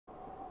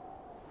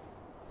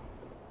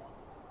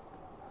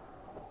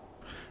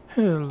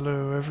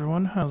Hello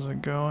everyone, how's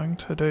it going?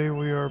 Today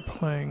we are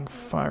playing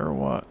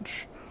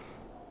Firewatch.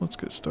 Let's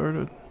get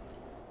started.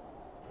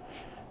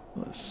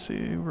 Let's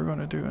see, we're going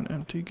to do an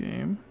empty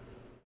game.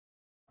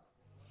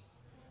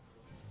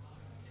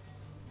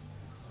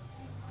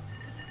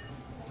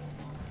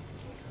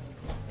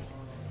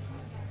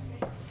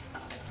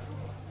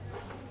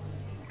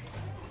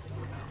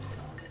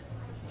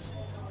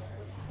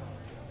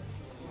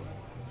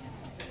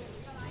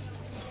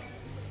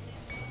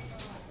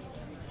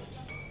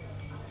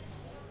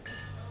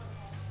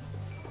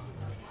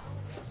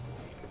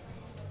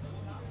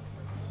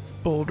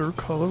 Boulder,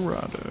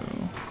 Colorado,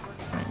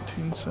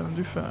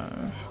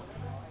 1975.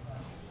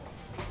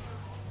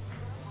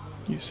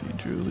 You see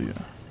Julia.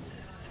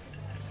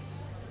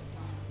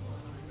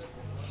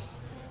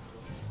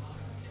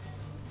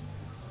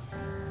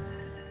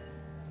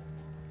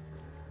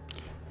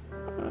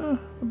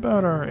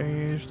 About our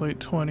age, late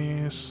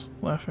 20s,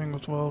 laughing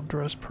with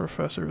well-dressed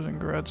professors and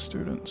grad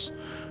students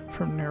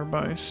from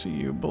nearby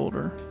CU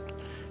Boulder.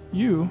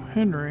 You,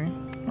 Henry,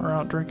 are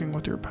out drinking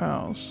with your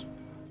pals.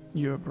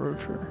 You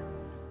approach her.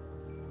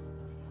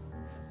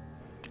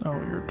 Oh,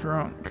 you're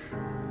drunk.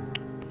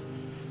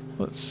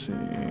 Let's see.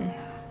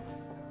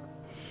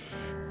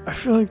 I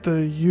feel like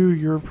the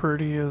you're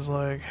pretty is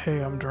like,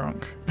 hey, I'm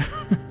drunk.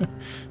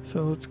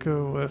 So let's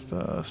go with,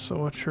 so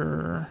what's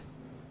your,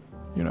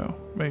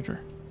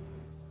 major?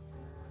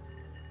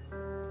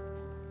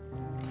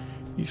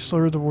 You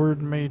slur the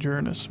word major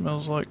and it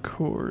smells like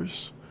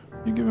Coors.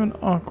 You give an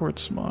awkward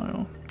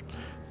smile.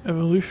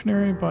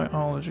 Evolutionary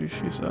biology,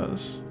 she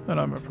says, and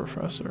I'm a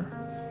professor.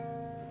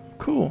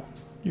 Cool,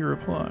 you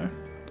reply.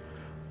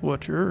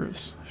 What's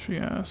yours? She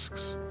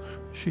asks.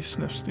 She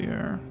sniffs the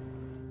air.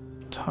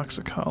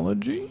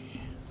 Toxicology?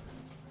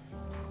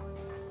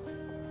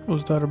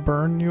 Was that a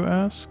burn, you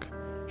ask?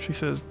 She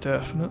says,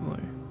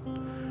 definitely.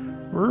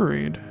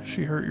 Worried,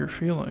 she hurt your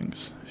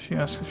feelings. She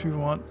asks if you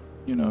want,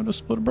 to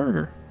split a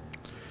burger.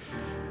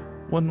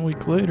 1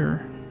 week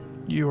later,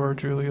 you are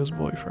Julia's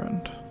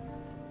boyfriend.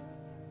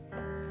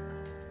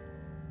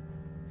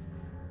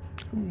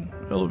 Ooh,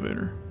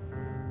 elevator.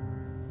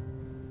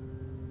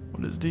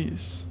 What is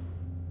these?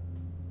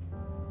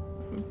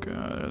 Oh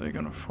god, are they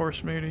gonna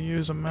force me to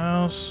use a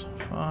mouse?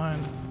 Fine.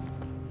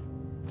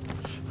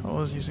 I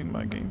was using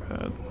my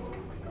gamepad.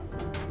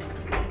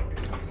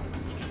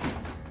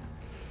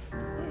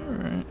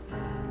 Alright.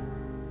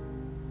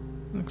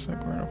 Looks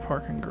like we're in a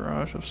parking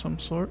garage of some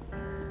sort.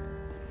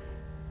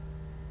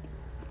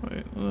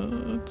 Wait,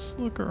 let's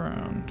look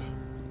around.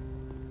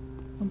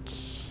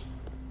 Is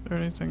there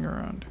anything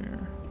around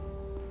here?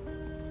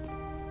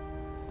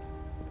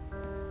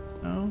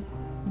 No?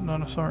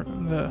 Not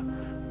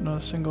a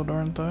single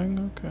darn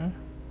thing? Okay.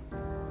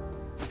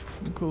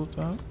 I'm cool with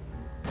that.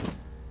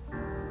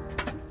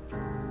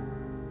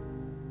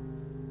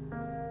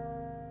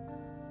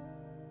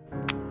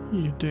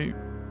 You date.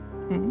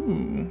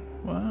 Ooh,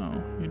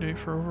 wow. You date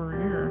for over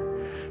a year.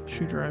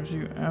 She drives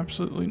you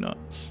absolutely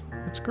nuts.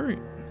 That's great.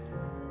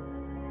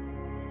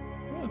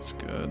 That's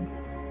good.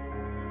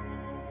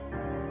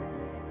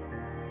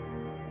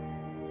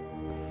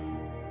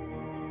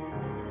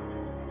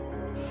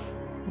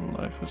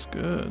 Life is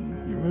good.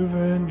 You move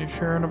in, you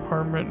share an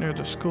apartment near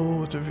the school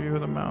with a view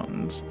of the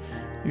mountains.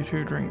 You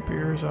two drink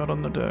beers out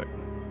on the deck.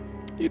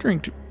 You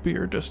drink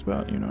beer just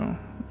about,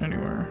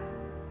 anywhere.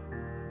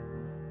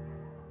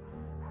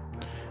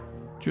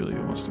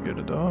 Julia wants to get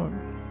a dog.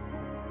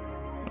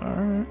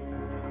 Alright.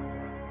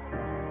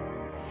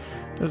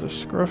 There's a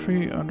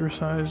scruffy,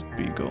 undersized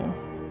beagle.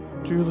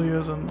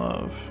 Julia's in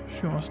love.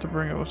 She wants to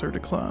bring it with her to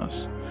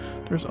class.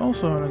 There's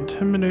also an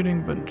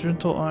intimidating but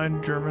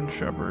gentle-eyed German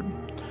shepherd.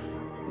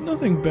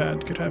 Nothing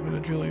bad could happen to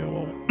Julia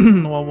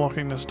while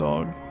walking this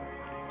dog.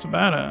 It's a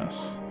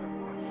badass.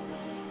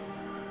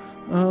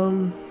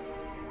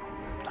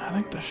 I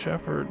think the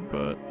shepherd,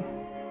 but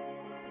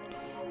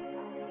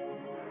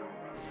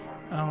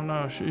I don't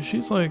know.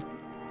 She's like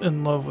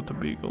in love with the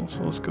beagle,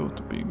 so let's go with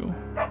the beagle.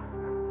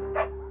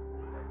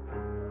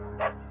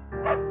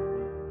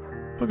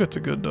 Look, it's a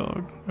good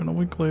dog, and a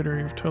week later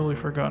you've totally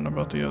forgotten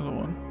about the other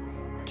one.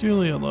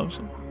 Julia loves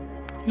him.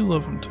 You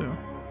love him too.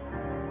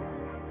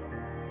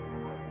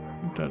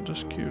 Isn't that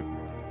just cute?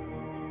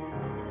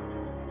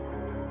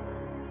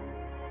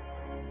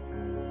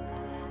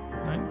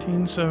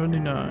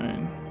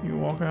 $1979. You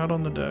walk out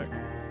on the deck.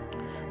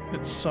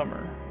 It's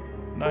summer.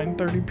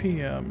 9:30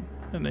 p.m.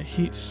 and the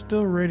heat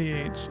still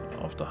radiates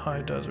off the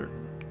high desert.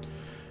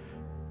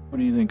 What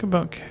do you think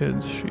about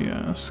kids? She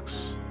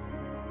asks.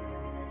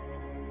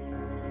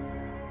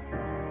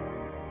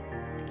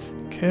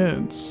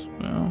 Kids,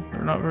 well,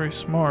 they're not very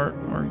smart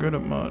or good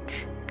at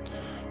much.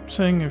 I'm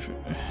saying if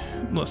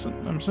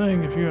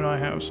you and I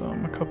have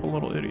a couple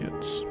little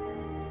idiots.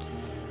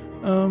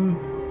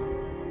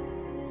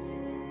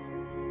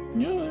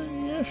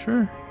 Yeah,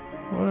 sure.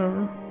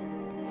 Whatever.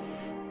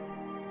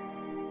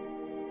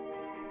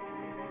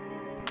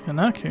 In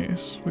that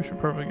case, we should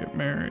probably get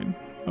married.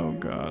 Oh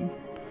god.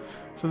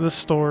 So this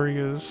story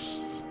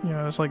is,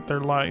 it's like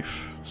their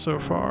life so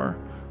far.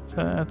 So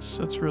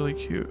that's really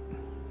cute.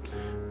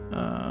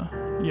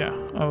 Yeah,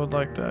 I would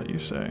like that, you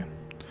say.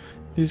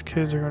 These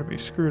kids are going to be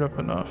screwed up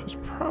enough. It's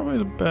probably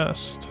the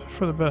best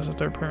that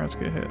their parents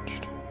get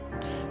hitched.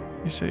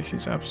 You say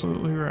she's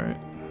absolutely right.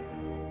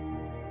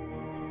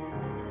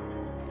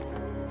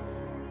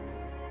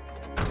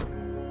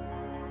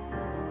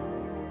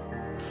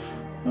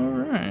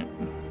 Alright,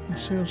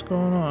 let's see what's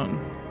going on.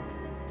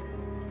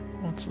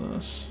 What's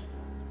this?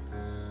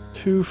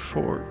 2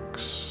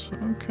 forks.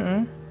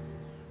 Okay.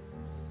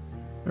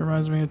 It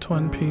reminds me of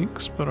Twin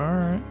Peaks, but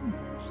alright.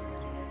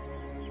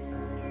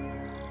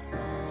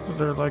 Is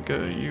there like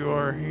a "you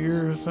are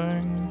here"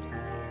 thing?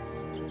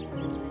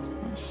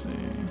 Let's see.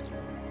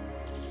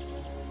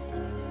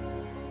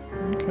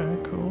 Okay,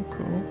 cool.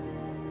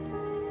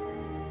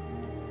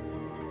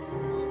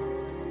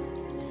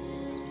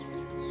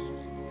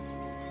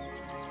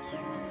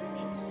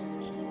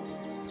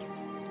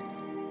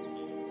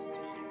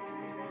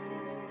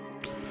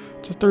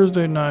 It's a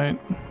Thursday night,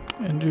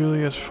 and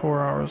Julie is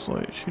 4 hours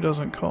late. She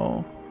doesn't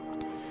call.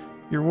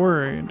 You're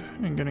worried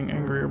and getting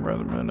angrier by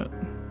the minute.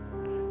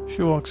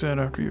 She walks in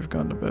after you've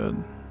gone to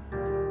bed.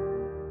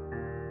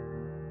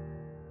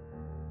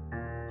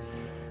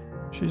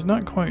 She's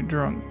not quite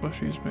drunk, but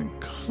she's been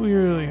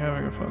clearly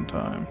having a fun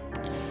time.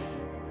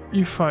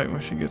 You fight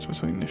when she gets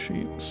between the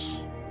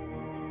sheets.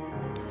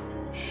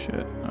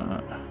 Shit.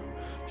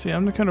 See,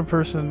 I'm the kind of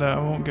person that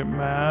I won't get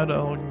mad,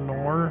 I'll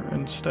ignore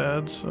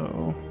instead,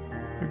 so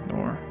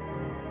ignore.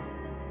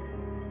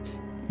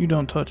 You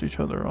don't touch each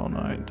other all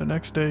night. The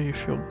next day you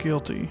feel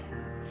guilty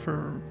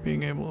for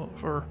being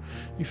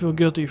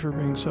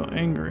so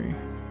angry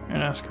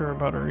and ask her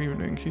about her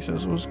evening. She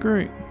says it was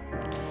great.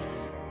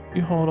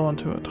 You hold on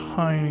to a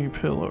tiny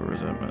pill of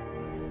resentment.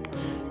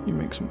 You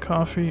make some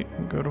coffee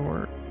and go to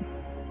work.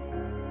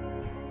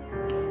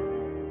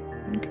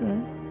 Okay.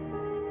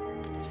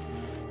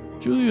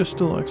 Julia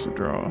still likes to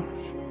draw.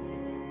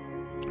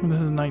 And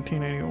this is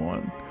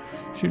 1981.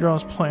 She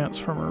draws plants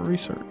from her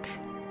research.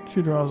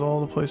 She draws all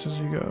the places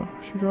you go.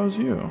 She draws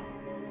you.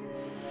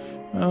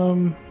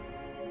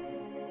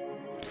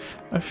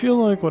 I feel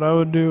like what I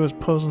would do is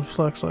pose and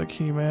flex like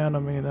He-Man. I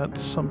mean,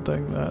 that's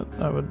something that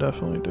I would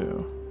definitely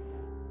do.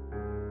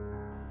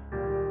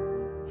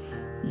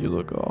 You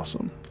look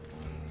awesome.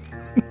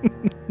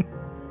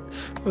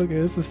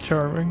 Okay, this is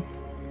charming.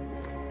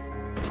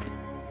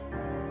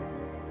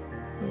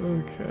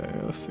 Okay,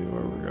 let's see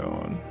where we're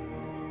going.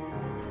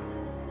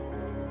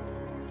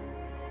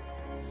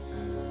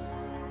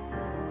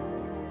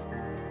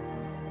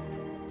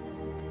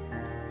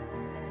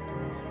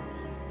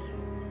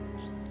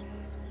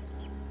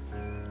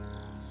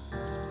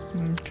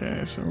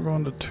 Okay, so we're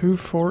going to 2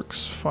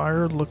 Forks,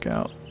 Fire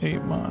Lookout,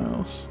 8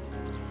 miles.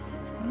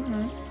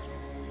 Alright.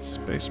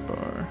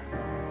 Spacebar.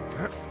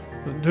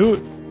 Let's do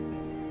it.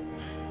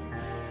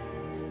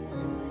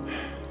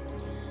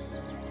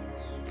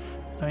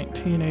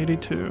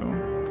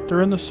 (1982).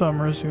 During the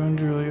summers, you and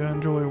Julia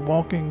enjoy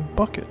walking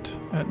Bucket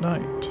at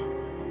night.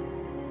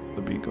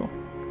 The Beagle.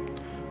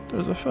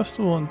 There's a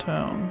festival in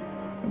town.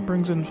 It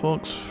brings in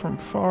folks from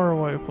far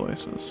away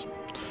places.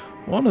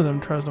 One of them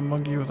tries to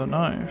mug you with a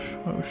knife.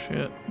 Oh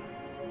shit.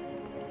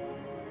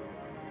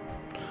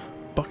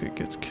 Bucket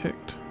gets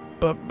kicked.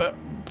 Fuck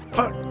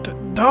the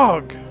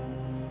dog!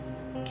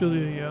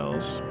 Julia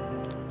yells.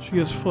 She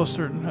gets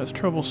flustered and has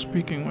trouble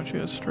speaking when she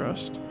is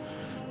stressed.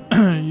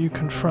 You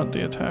confront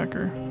the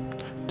attacker.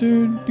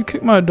 Dude, you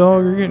kicked my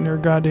dog, you're getting your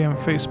goddamn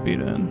face beat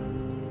in.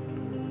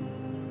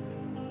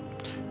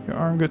 Your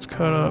arm gets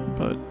cut up,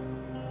 but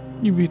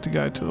you beat the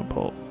guy to a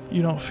pulp.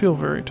 You don't feel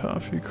very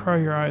tough. You cry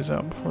your eyes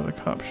out before the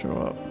cops show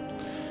up.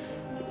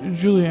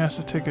 Julie asks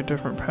to take a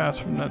different path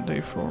from that day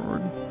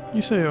forward.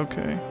 You say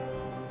okay.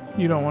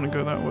 You don't want to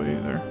go that way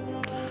either.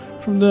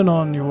 From then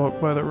on, you walk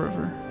by the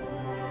river.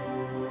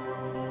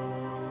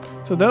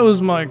 So that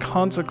was my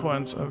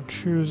consequence of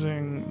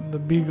choosing the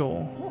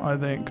Beagle, I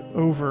think,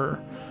 over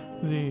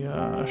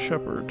the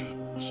Shepherd.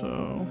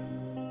 So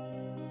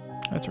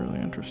that's really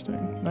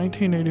interesting.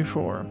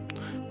 1984.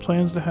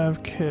 Plans to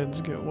have kids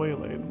get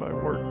waylaid by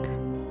work.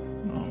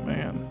 Oh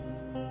man.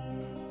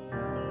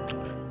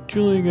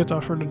 Julia gets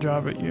offered a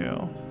job at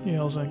Yale.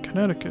 Yale's in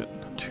Connecticut,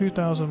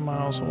 2,000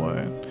 miles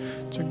away.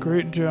 It's a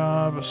great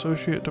job,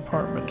 associate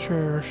department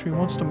chair. She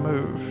wants to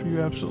move.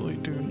 You absolutely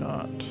do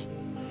not.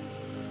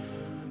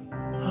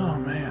 Oh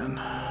man.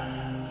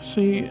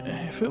 See,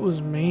 if it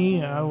was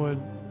me, I would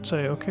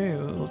say, okay,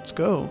 let's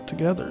go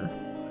together.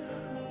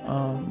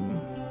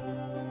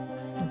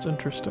 That's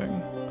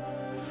interesting.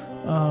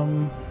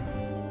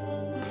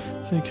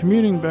 See,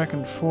 commuting back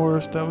and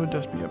forth, that would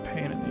just be a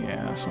pain in the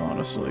ass,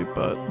 honestly,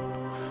 but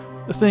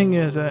the thing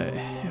is that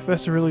if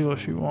that's really what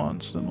she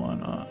wants, then why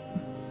not?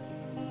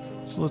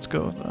 So let's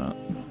go with that.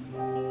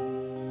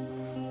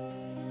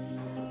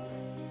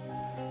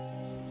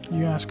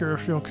 You ask her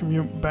if she'll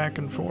commute back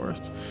and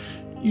forth.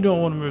 You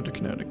don't want to move to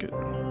Connecticut.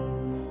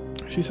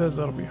 She says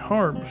that'll be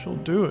hard, but she'll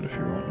do it if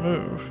you won't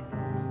move.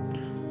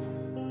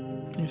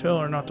 You tell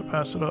her not to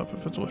pass it up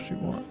if it's what she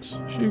wants.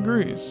 She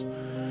agrees.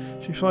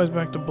 She flies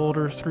back to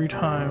Boulder 3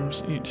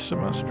 times each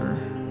semester.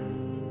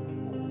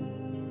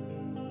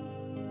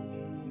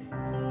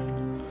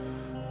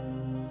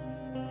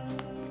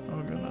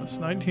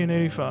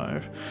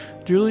 1985.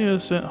 Julia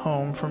is sent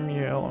home from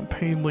Yale on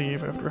paid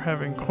leave after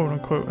having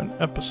quote-unquote an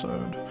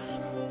episode.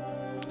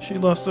 She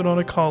lusted on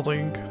a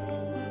colleague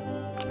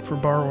for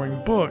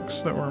borrowing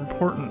books that were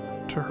important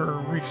to her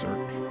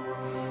research.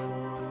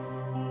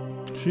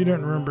 She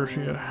didn't remember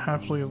she had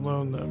happily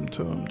loaned them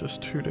to him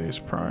just 2 days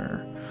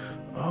prior.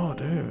 Oh,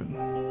 dude.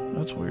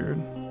 That's weird.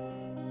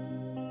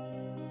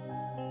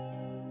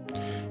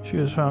 She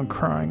was found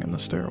crying in the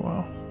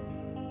stairwell.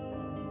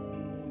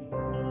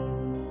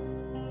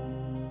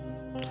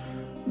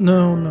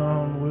 No,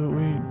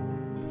 we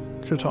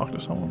should talk to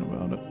someone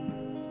about it.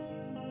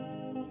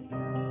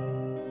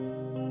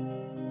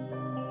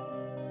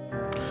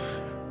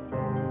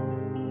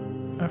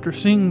 After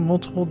seeing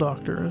multiple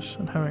doctors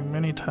and having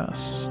many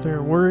tests, they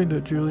are worried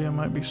that Julia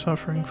might be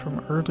suffering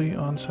from early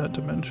onset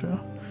dementia.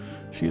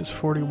 She is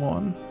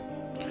 41.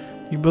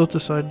 You both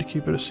decide to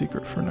keep it a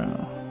secret for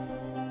now.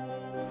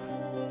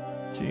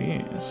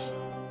 Jeez.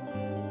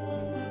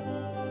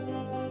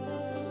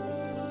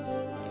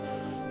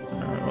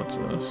 Alright, what's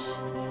this?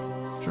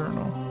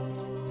 Journal.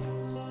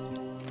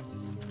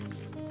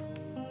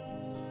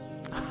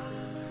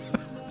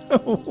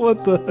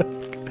 What the heck?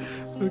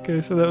 Okay,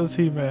 so that was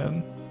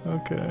He-Man.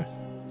 Okay.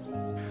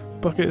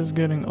 Bucket is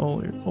getting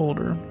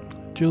older.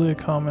 Julia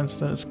comments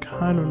that it's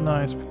kind of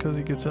nice because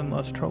he gets in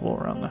less trouble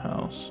around the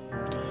house.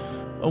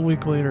 A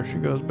week later, she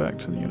goes back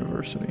to the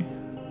university.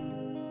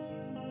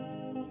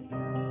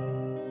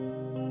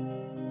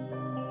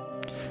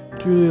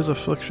 Julia's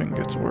affliction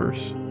gets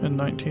worse in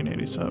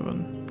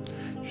 1987.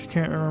 She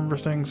can't remember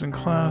things in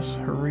class,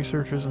 her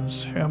research is in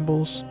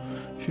shambles,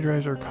 she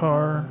drives her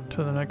car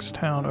to the next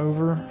town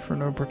over for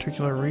no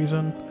particular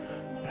reason,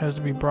 and has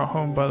to be brought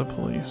home by the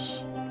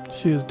police.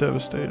 She is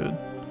devastated.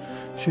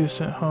 She is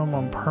sent home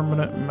on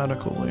permanent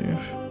medical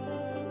leave.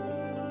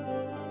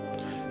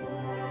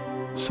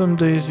 Some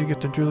days you get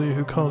the Julia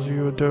who calls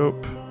you a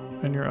dope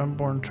and your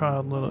unborn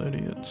child little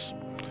idiots.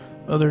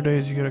 Other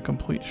days you get a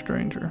complete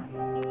stranger.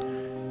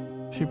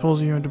 She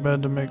pulls you into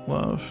bed to make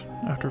love.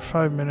 After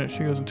 5 minutes,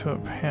 she goes into a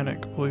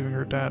panic, believing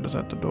her dad is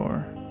at the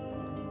door.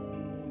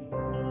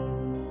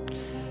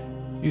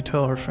 You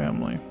tell her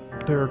family.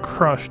 They are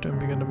crushed and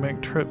begin to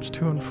make trips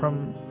to and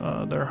from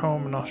their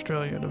home in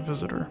Australia to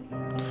visit her.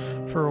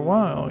 For a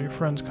while, your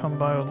friends come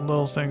by with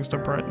little things to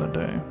brighten the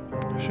day.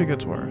 She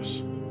gets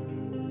worse.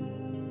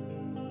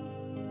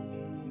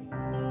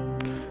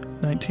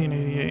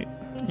 1988.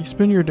 You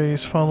spend your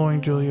days following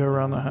Julia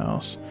around the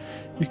house.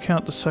 You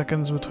count the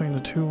seconds between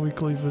the 2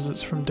 weekly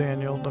visits from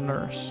Daniel, the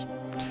nurse.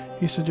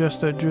 He suggests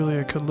that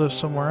Julia could live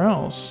somewhere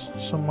else,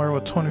 somewhere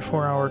with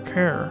 24-hour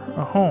care,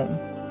 a home.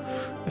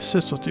 It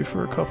sits with you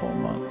for a couple of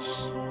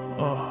months.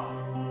 Oh,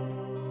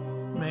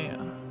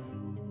 man.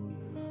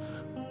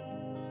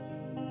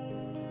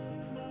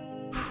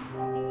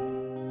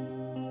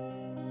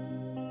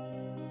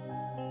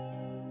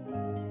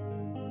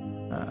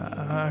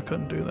 I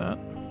couldn't do that.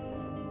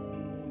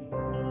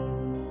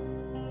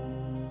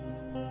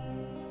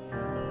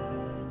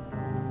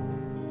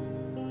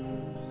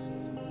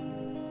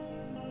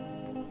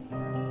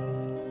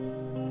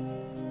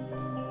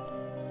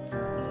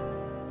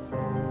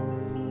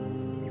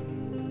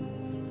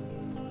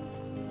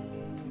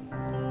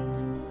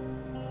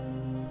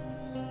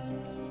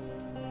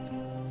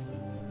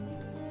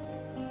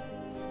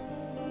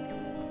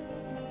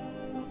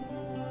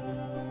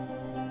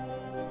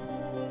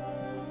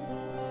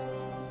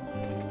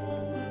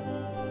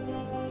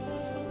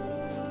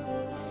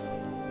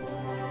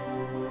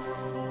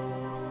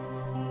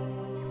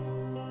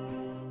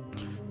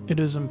 It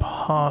is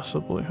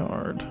impossibly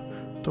hard.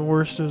 The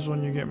worst is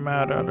when you get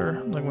mad at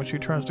her, like when she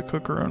tries to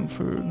cook her own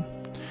food.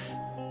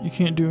 You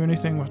can't do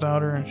anything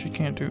without her, and she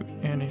can't do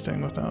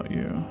anything without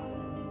you.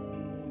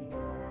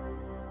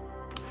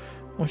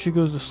 When she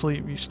goes to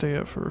sleep, you stay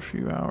up for a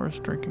few hours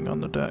drinking on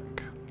the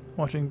deck,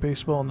 watching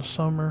baseball in the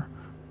summer,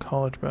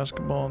 college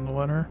basketball in the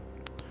winter,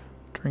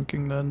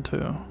 drinking then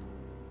too.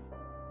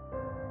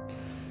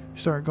 You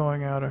start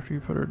going out after you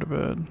put her to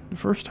bed. The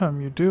first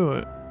time you do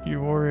it, you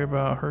worry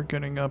about her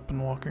getting up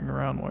and walking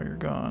around while you're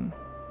gone.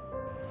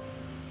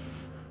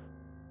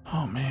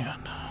 Oh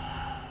man.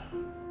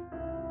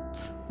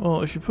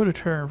 Well, if you put a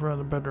chair in front of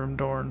the bedroom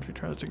door and she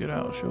tries to get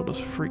out, she'll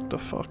just freak the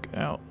fuck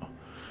out.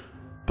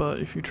 But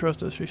if you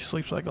trust that she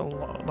sleeps like a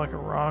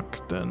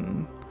rock,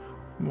 then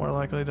more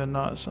likely than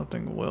not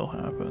something will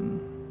happen.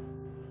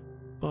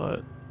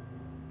 But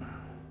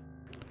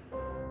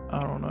I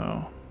don't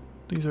know.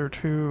 These are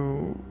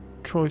two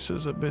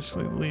choices that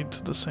basically lead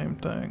to the same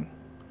thing.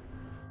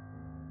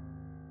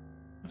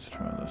 Let's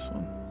try this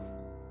one.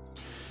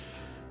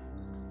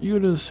 You go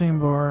to the same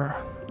bar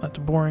at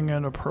the boring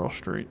end of Pearl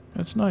Street.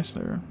 It's nice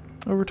there.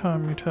 Over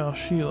time you tell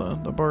Sheila,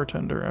 the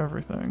bartender,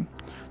 everything.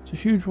 It's a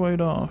huge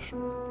weight off.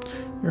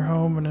 You're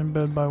home and in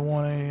bed by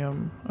 1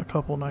 a.m. a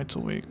couple nights a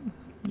week.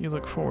 You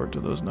look forward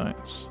to those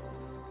nights.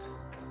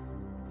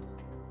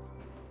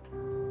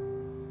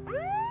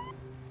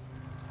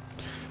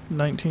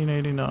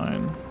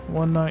 (1989)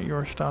 One night you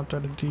are stopped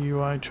at a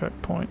DUI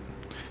checkpoint.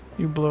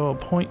 You blow a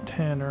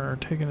 .10 or are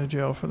taken to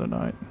jail for the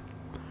night.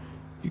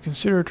 You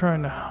consider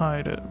trying to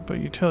hide it, but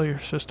you tell your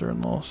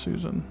sister-in-law,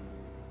 Susan.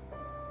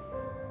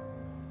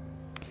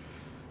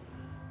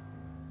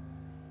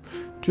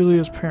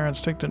 Julia's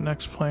parents take the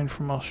next plane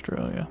from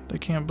Australia. They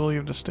can't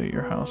believe the state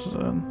your house is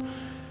in.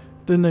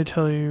 Then they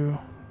tell you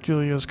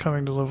Julia's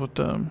coming to live with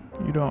them.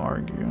 You don't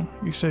argue.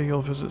 You say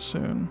you'll visit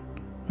soon.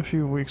 A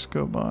few weeks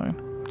go by.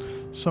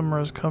 Summer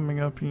is coming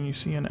up and you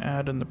see an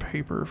ad in the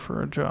paper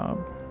for a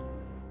job.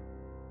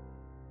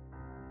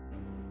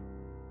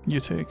 You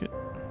take it.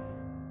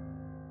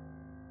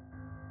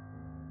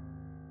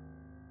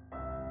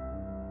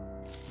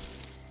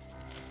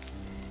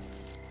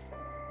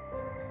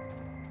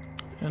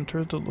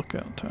 Enter the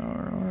lookout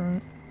tower,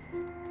 alright.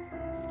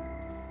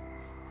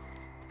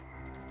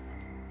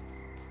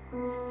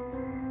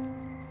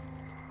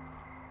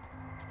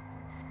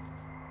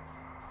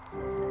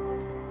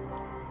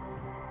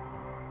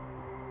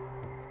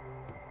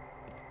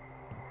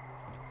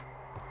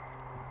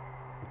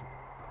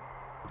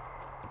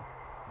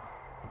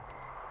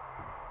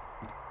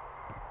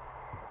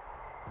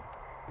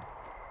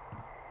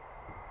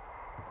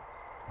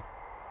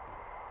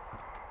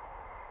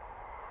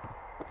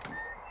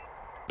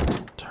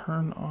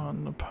 Turn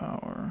on the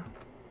power.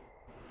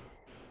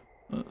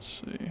 Let's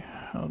see,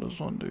 how does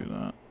one do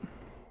that?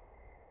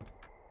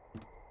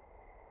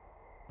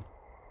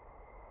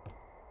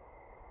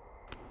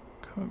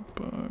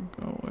 Cookbug,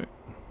 oh wait,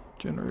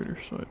 generator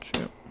switch,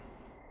 yep.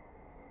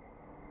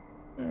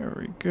 There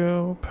we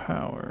go,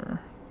 power.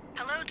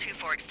 Hello, Two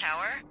Forks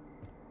Tower.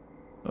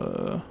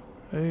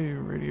 Hey,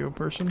 radio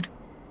person.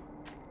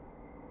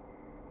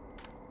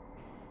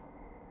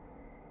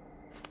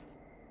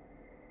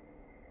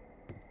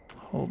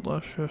 Hold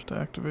left shift to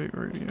activate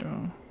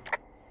radio.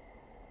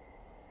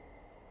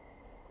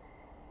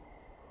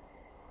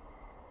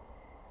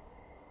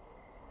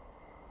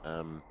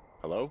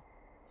 Hello?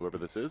 Whoever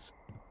this is?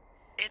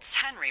 It's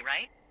Henry,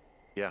 right?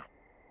 Yeah.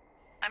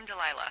 I'm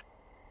Delilah.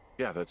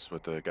 Yeah, that's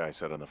what the guy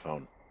said on the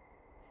phone.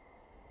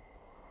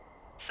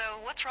 So,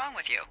 what's wrong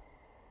with you?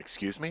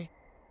 Excuse me?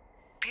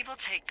 People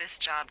take this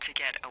job to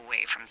get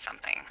away from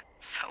something.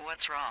 So,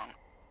 what's wrong?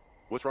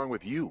 What's wrong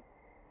with you?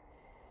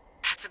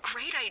 That's a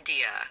great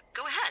idea.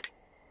 Go ahead.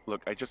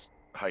 Look, I just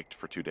hiked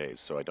for 2 days,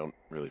 so I don't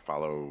really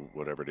follow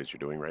whatever it is you're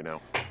doing right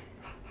now.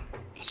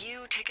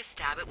 You take a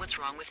stab at what's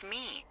wrong with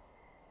me.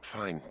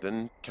 Fine,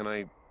 then can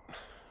I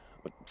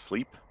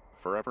sleep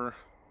forever?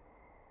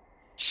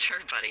 Sure,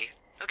 buddy.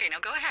 Okay, now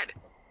go ahead.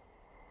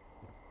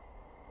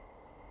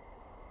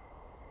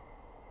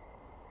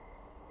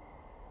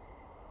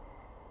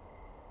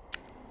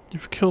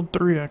 You've killed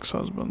 3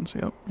 ex-husbands.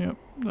 Yep,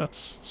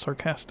 that's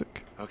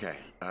sarcastic. Okay,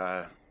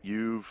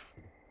 you've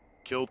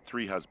killed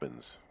 3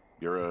 husbands.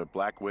 You're a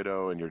black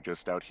widow and you're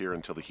just out here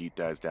until the heat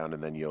dies down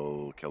and then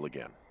you'll kill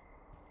again.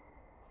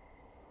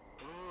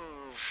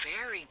 Ooh,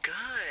 very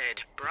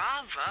good.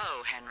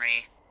 Bravo,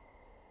 Henry.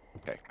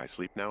 Okay, I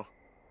sleep now?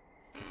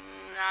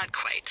 Not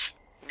quite.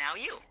 Now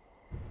you.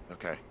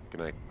 Okay,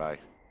 good night, bye.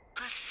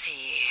 Let's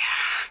see.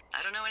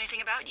 I don't know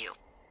anything about you,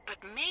 but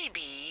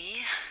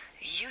maybe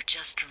you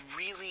just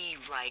really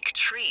like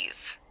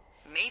trees.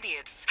 Maybe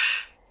it's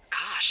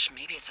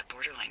a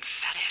borderline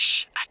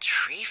fetish. A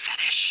tree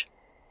fetish.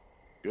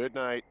 Good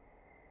night.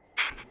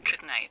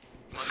 Good night.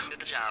 Welcome to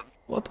the job.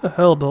 What the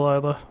hell,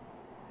 Delilah?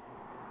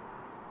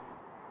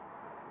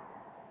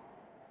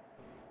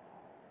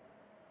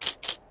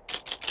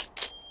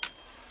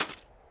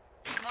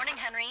 Good morning,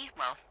 Henry.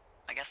 Well,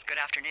 I guess good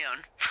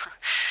afternoon.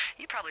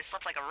 You probably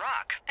slept like a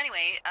rock.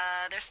 Anyway,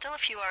 there's still a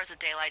few hours of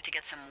daylight to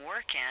get some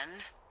work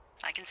in.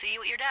 I can see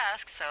you at your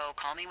desk, so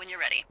call me when you're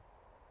ready.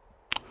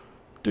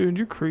 Dude,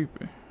 you're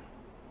creepy.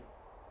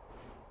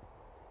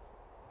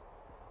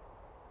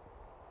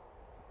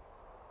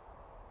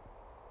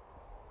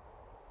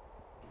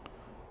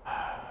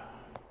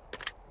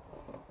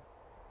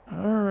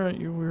 Alright,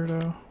 you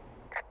weirdo.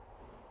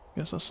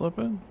 Guess I slept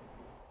in.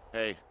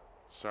 Hey,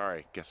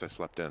 sorry, guess I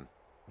slept in.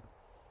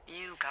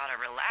 You got a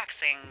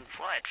relaxing,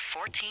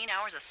 14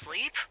 hours of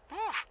sleep?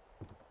 Whew.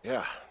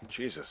 Yeah,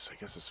 Jesus, I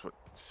guess it's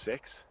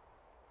 6?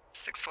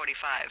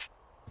 6:45.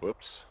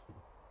 Whoops.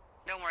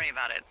 Don't worry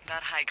about it.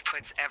 That hike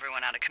puts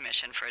everyone out of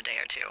commission for a day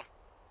or two.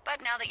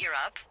 But now that you're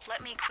up,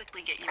 let me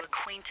quickly get you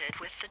acquainted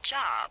with the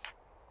job.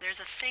 There's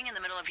a thing in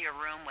the middle of your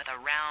room with a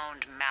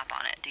round map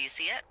on it. Do you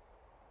see it?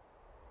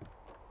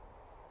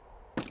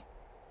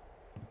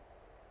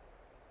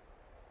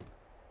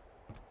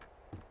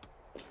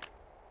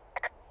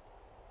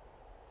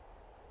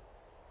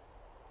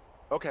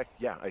 Okay,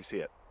 yeah, I see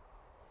it.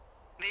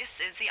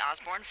 This is the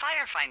Osborne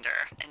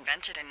Firefinder,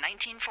 invented in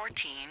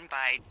 1914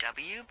 by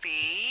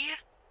W.B.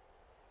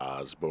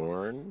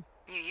 Osborne?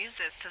 You use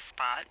this to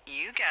spot,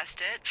 you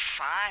guessed it,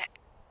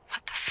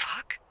 What the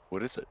fuck?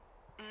 What is it?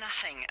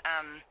 Nothing.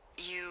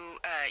 You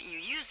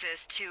use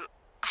this to...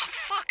 Oh,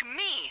 fuck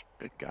me!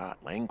 Good God,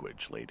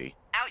 language, lady.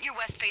 Out your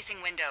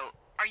west-facing window.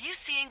 Are you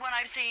seeing what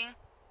I'm seeing?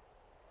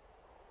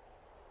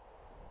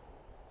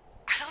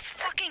 Are those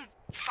fucking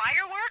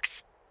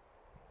fireworks?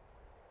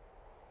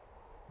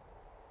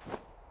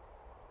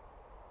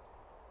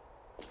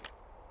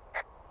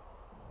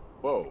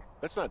 Whoa.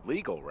 That's not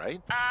legal,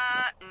 right?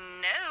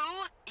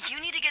 No. You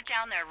need to get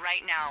down there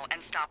right now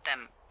and stop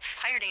them.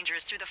 Fire danger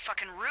is through the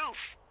fucking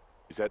roof.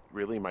 Is that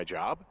really my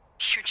job?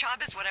 Your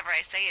job is whatever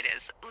I say it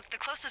is. Look, the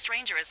closest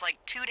ranger is like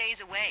 2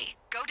 days away.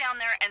 Go down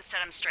there and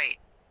set him straight.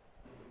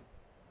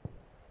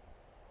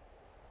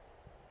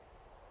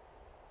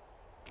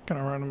 Can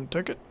I write him a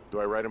ticket? Do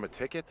I write him a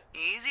ticket?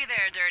 Easy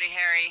there, Dirty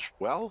Harry.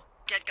 Well?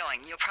 Get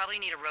going. You'll probably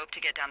need a rope to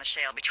get down the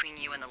shale between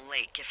you and the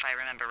lake, if I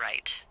remember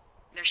right.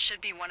 There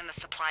should be one in the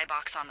supply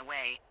box on the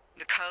way.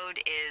 The code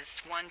is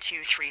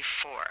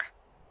 1234.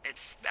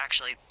 It's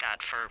actually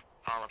that for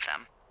all of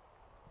them.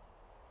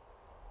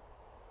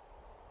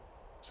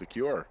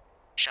 Secure.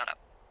 Shut up.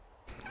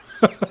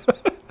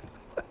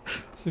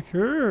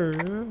 Secure,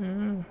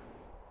 yeah.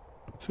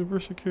 Super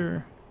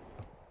secure.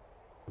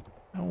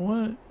 Now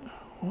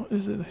what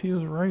is it he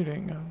was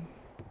writing?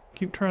 I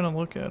keep trying to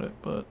look at it,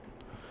 but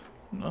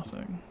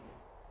nothing.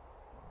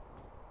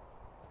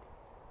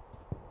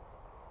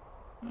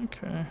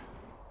 Okay.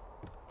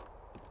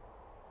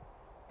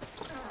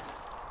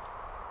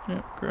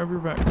 Yep, grab your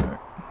backpack.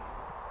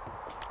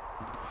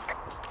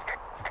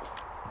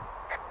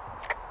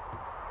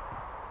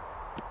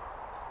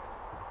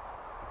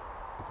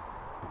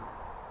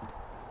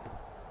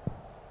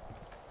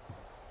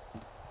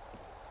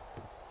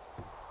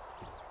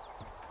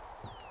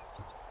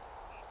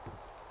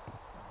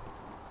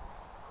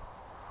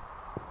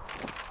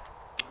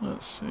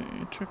 Let's see,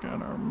 check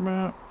out our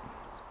map.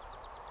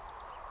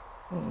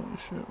 Holy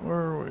shit, where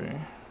are we?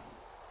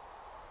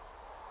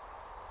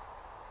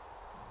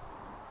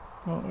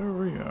 Oh, there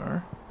we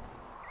are.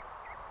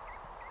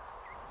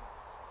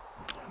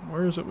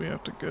 Where is it we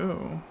have to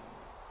go?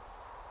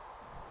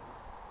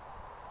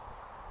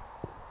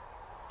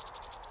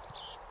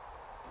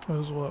 That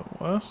was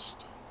what, west?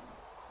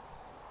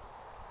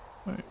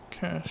 Wait,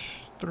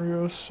 cache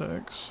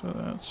 306, so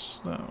that's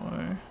that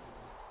way.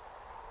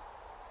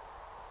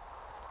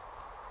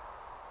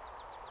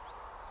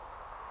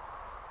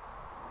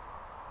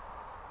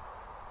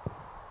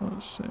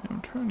 Let's see,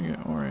 I'm trying to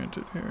get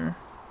oriented here.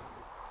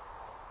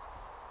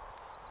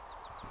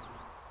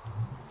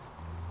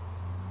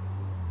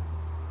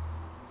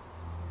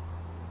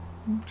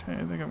 Okay,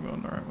 I think I'm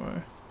going the right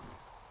way.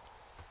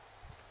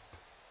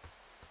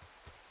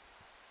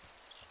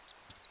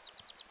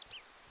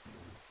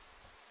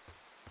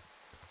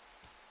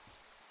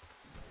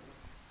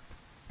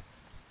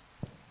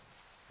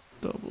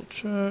 Double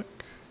check.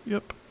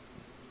 Yep.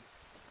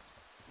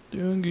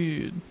 Doing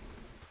good.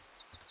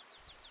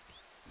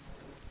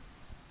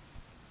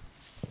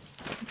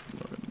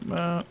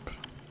 Map.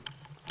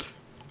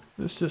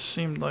 This just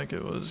seemed like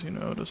it was, you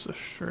know, just a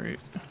straight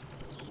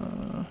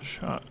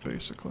shot,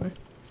 basically.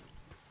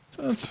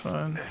 So that's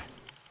fine.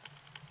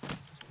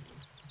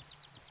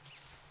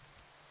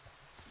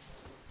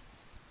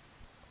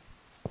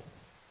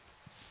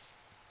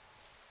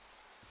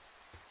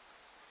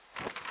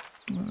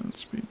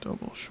 Let's be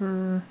double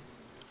sure.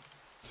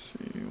 Let's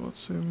see,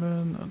 let's zoom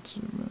in, let's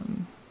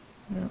zoom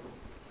in. Yep.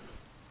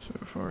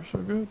 So far, so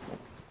good.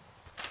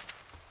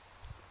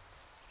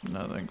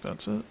 I think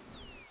that's it.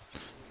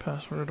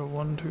 Password of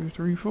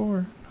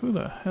 1234. Who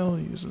the hell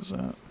uses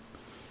that?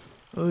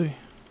 Oy.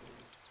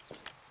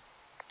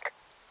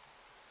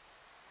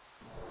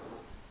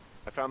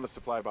 I found the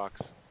supply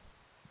box.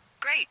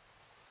 Great.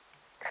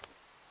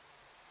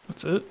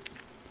 That's it?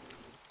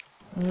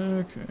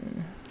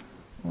 Okay.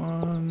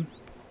 1,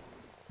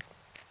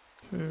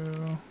 2,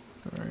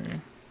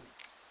 3,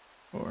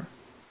 4.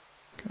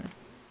 Okay.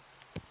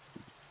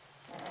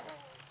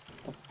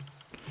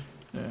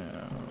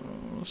 Now,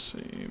 let's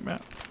see,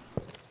 map.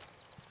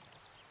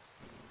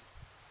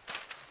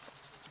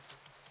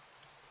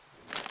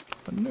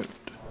 A note.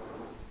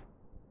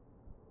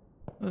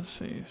 Let's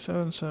see,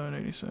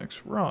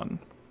 7786. Ron.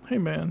 Hey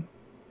man,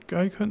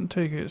 guy couldn't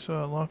take it,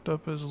 so I locked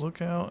up his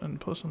lookout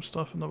and put some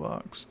stuff in the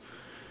box.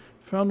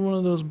 Found one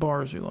of those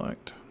bars you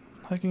liked.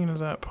 Hiking into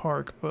that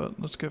park, but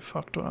let's get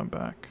fucked when I'm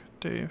back.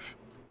 Dave.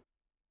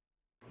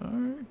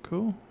 Alright,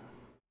 cool.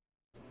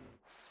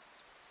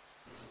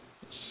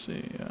 Let's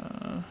see,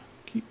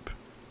 keep.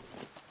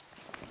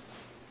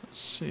 Let's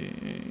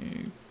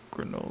see,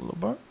 granola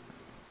bar.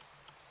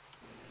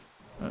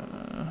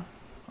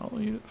 I'll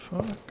eat it,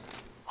 fuck.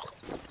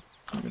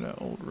 Give me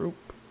that old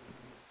rope.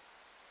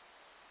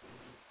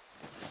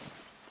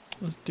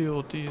 Let's deal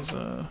with these,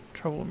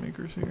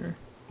 troublemakers here.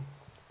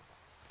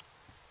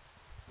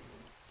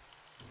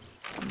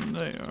 And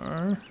they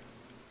are...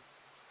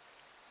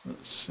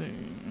 Let's see...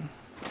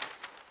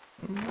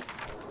 Ooh.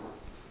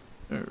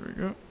 There we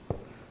go.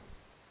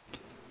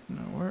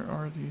 Now where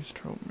are these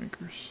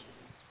troublemakers?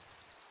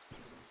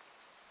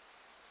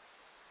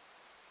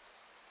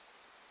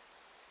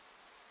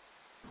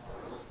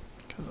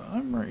 Because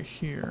I'm right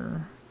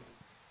here.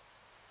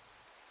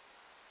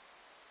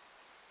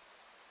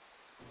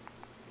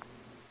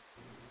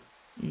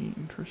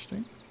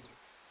 Interesting.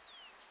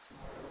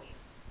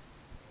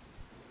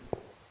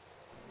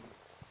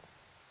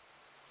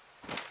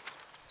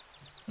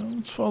 Well,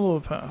 let's follow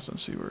a path and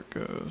see where it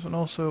goes. And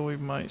also we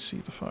might see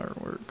the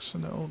fireworks,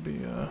 and that will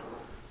be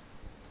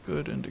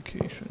Good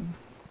indication.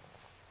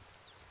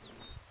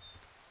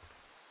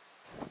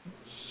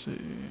 Let's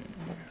see.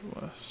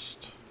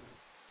 West.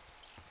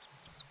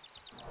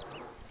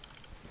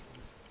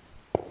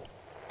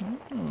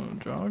 Oh,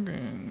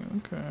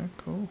 jogging. Okay,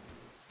 cool.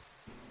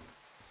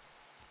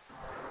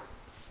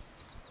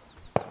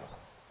 I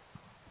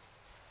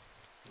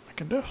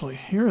can definitely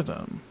hear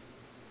them.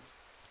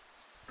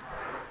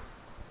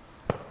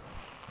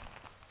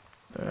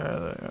 There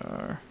they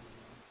are.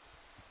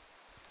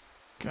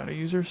 Gotta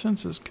use your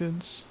senses,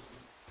 kids.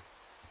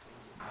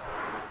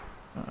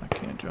 I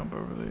can't jump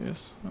over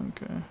these.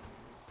 Okay.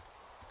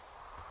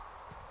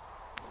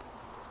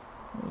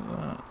 What was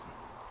that?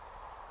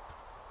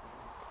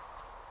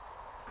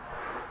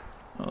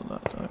 Oh,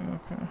 that thing,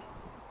 okay.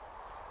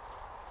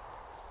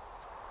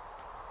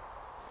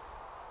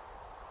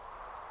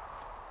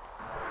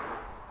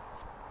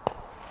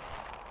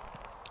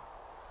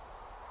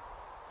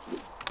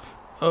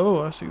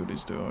 Oh, I see what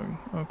he's doing.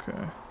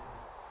 Okay.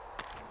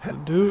 The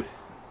dude.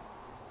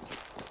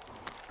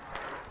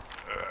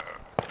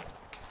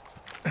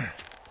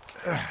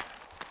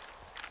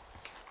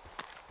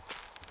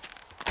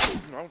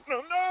 No,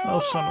 no, no!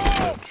 Oh, son of a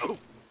bitch.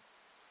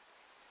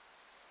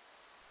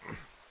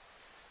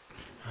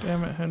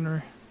 Damn it,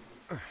 Henry.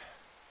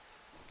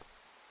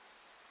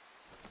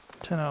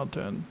 10 out of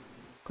 10.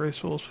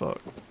 Graceful as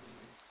fuck.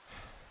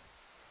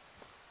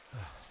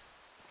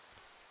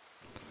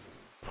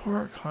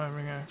 Park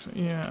climbing accident.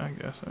 Yeah, I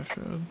guess I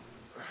should.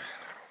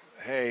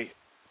 Hey,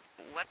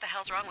 What the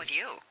hell's wrong with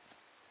you?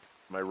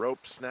 my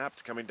rope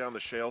snapped coming down the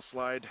shale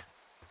slide.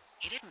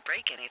 You didn't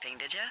break anything,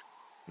 did you?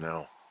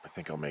 No, I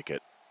think I'll make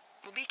it.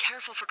 Well, be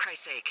careful for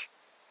Christ's sake.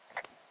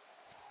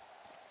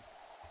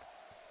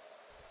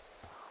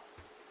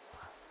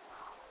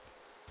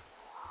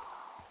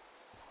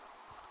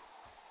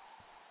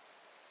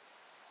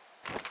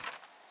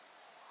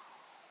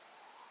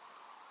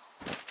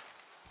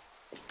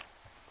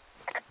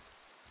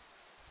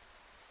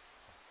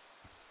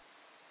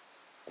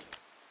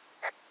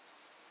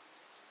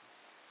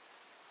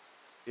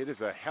 It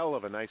is a hell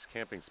of a nice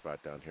camping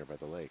spot down here by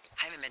the lake.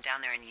 I haven't been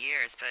down there in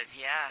years, but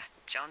yeah,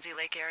 Jonesy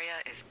Lake area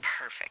is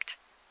perfect.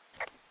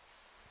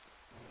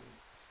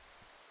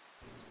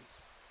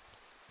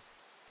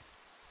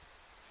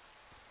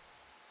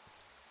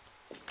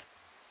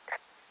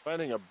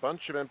 Finding a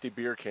bunch of empty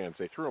beer cans.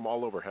 They threw them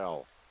all over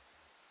hell.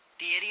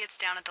 The idiots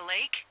down at the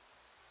lake?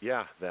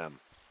 Yeah, them.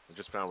 I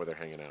just found where they're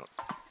hanging out.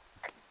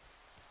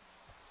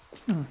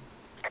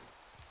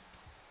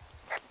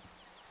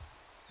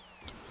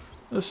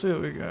 Let's see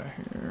what we got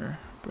here.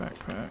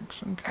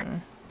 Backpacks, okay.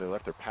 They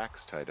left their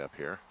packs tied up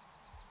here.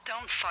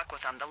 Don't fuck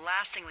with them. The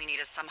last thing we need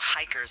is some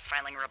hikers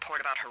filing a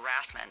report about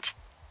harassment.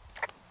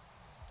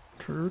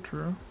 True,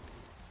 true.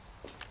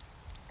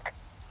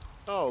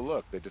 Oh,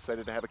 look, they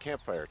decided to have a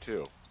campfire,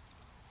 too.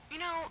 You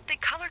know, they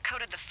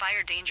color-coded the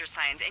fire danger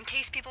signs in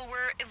case people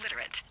were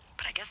illiterate.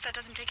 But I guess that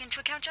doesn't take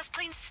into account just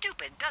plain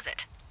stupid, does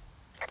it?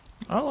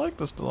 I like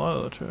this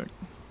Delilah chick.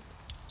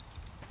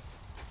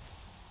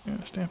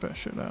 Yeah, stamp that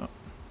shit out.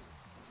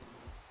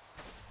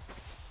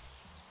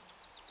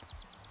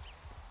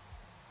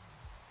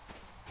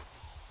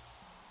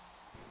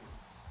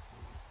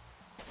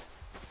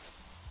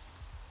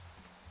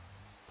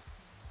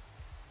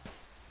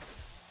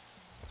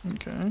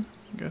 Okay,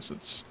 guess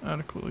it's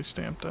adequately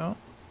stamped out.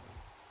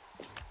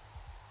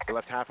 They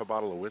left half a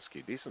bottle of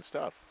whiskey. Decent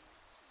stuff.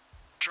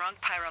 Drunk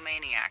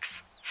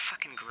pyromaniacs.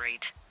 Fucking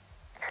great.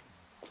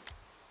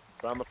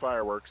 Found the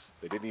fireworks.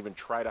 They didn't even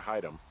try to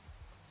hide them.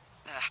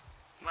 Ugh.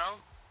 Well,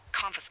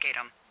 confiscate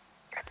them.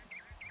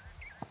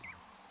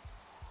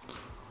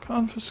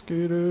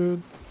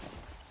 Confiscated.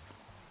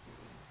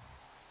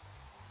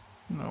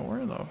 Now,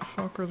 where the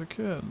fuck are the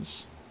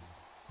kids?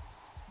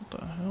 What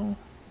the hell?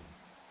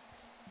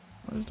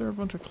 Why is there a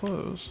bunch of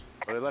clothes?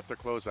 Well, they left their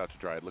clothes out to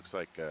dry. It looks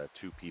like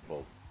 2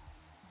 people.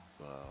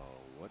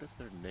 What if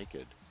they're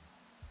naked?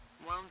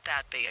 Won't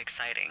that be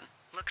exciting?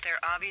 Look, they're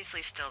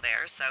obviously still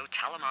there, so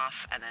tell them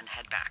off and then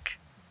head back.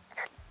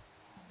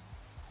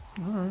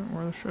 Alright,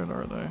 where the shit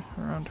are they?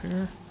 Around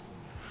here?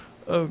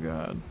 Oh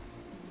god.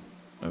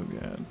 Oh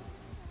god.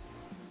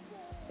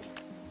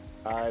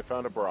 I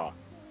found a bra.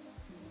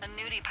 A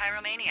nudie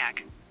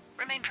pyromaniac.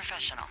 Remain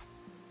professional.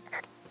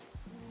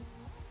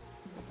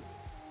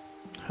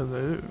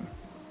 Hello.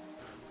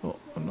 Well,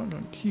 I'm not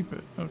gonna keep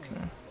it.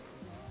 Okay.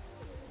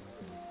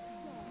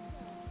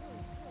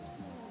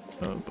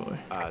 Oh boy.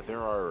 There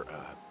are,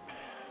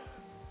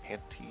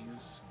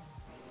 panties?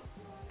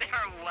 They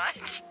are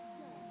what?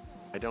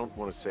 I don't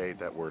want to say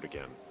that word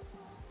again.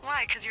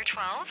 Why, 'cause you're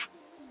 12?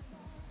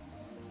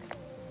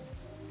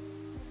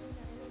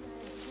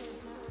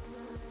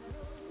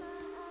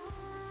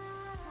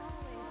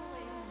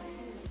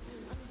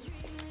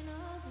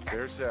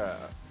 There's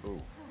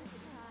ooh.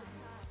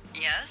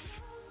 Yes?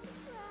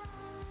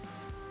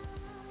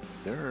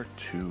 There are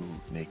 2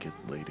 naked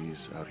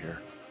ladies out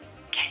here.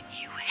 Can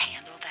you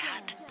handle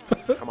that?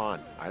 Come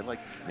on, I like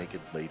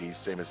naked ladies,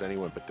 same as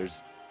anyone, but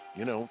there's,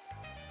 you know,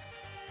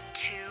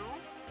 2?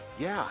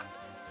 yeah.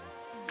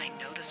 I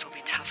know this will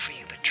be tough for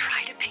you, but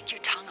try to pick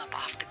your tongue up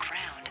off the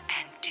ground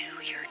and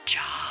do your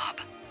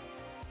job.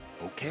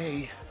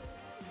 Okay.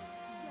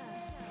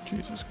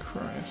 Jesus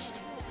Christ.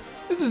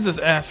 This is just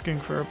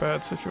asking for a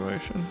bad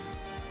situation.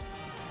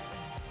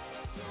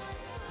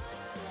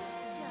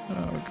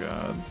 Oh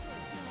god.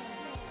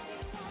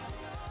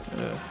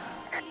 Ugh.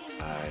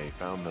 I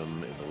found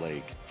them in the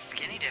lake.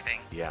 Skinny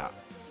dipping. Yeah. Is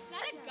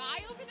that a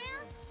guy over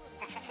there?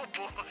 Oh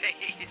boy.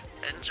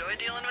 Enjoy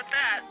dealing with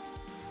that.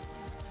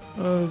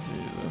 Oh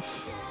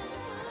Jesus.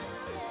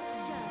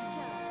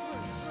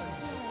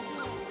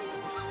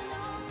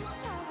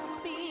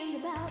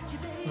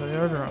 They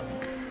are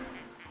drunk.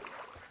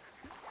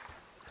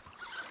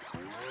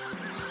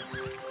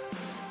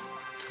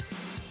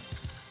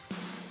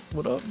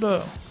 What up,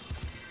 though?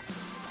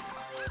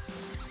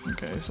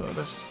 Okay, so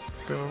let's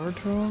go over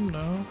to him.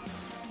 No.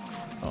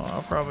 Oh,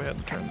 I'll probably have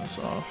to turn this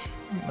off.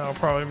 I'll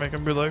probably make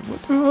him be like,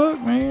 "What the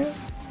fuck, man?"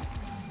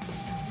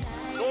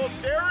 Full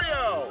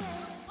stereo!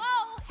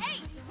 Whoa,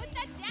 hey, put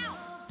that down.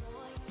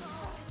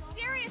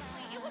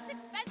 Seriously, it was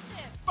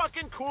expensive.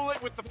 Fucking cool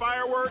it with the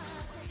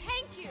fireworks.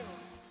 Thank you.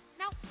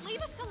 Now,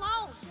 leave us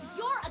alone.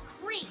 You're a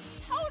creep.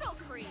 Total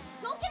creep.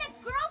 Go get a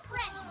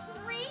girlfriend,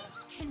 creep.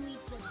 Can we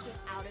just get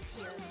out of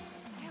here?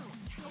 Ew,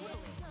 totally.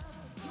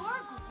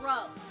 You're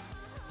gross.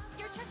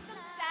 You're just some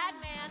sad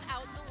man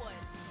out in the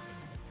woods.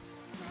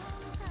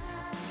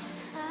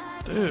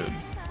 Dude.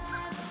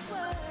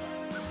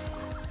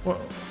 What?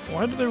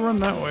 Why did they run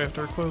that way if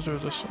they're closer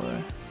this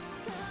way?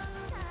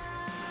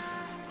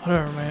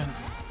 Whatever, man.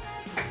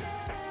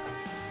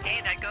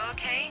 Hey, that go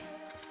okay?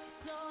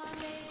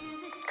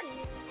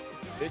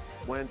 It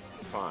went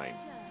fine.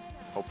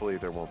 Hopefully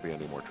there won't be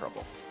any more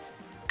trouble.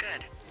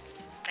 Good.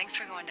 Thanks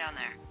for going down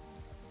there.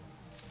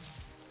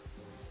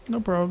 No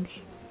problems.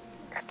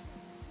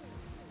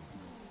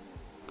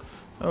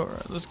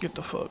 Alright, let's get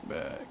the fuck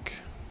back.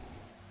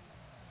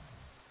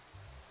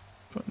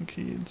 Fucking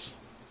kids.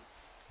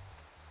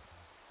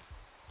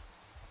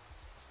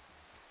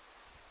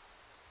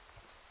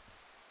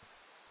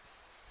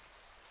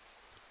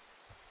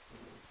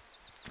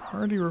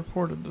 Hardy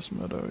reported this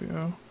meadow,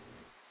 yo.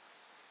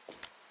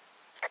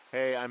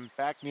 Hey, I'm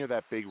back near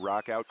that big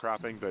rock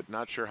outcropping, but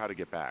not sure how to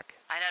get back.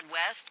 I'd head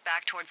west,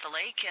 back towards the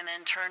lake, and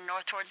then turn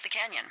north towards the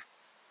canyon.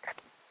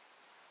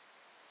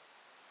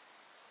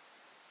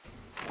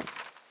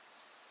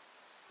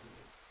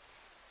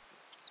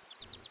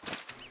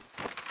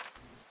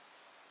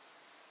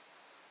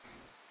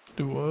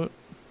 Do what?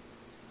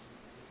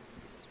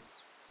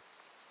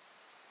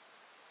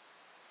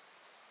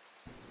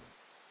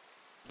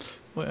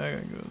 Wait, I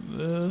gotta go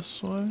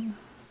this way?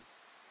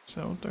 Is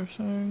that what they're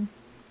saying?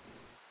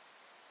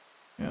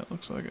 Yeah, it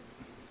looks like it.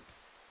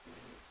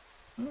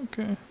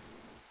 Okay.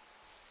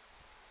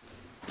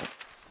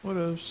 What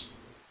is?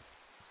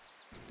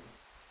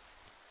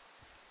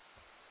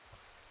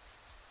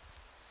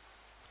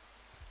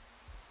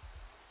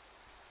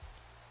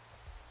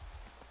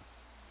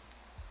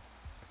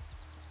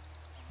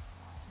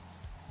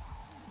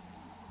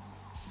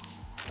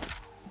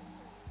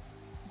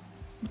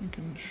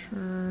 Making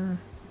sure.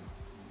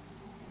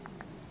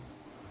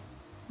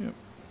 Yep.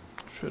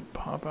 Should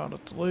pop out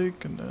at the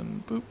lake and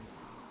then boop.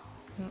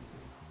 Yep.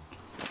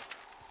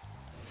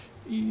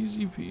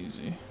 Easy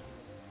peasy.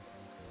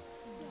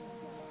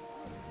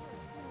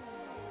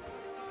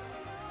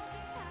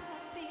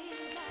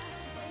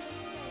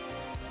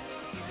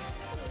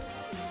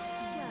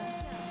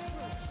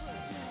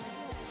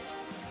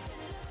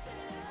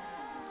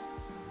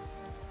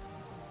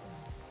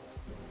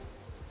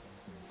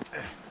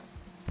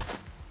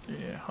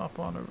 Yeah, hop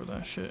on over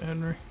that shit,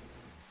 Henry.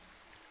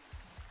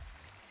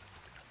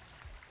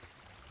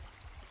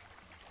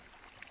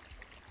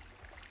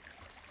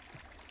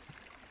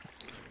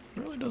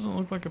 Really doesn't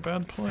look like a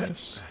bad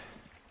place.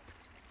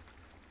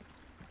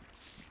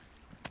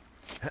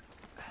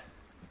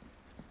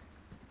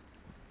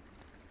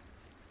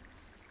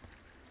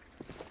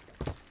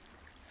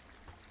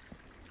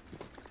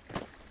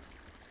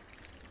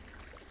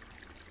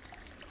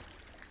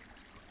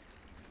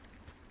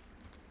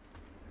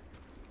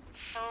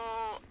 So,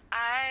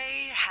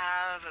 I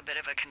have a bit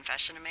of a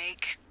confession to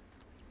make.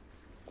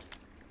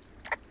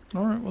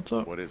 Alright, what's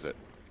up? What is it?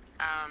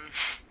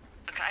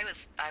 Look,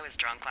 I was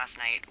drunk last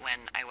night when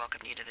I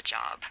welcomed you to the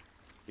job.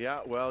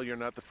 Yeah, well, you're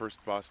not the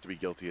first boss to be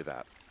guilty of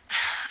that.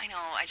 I know,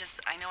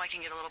 I know I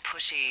can get a little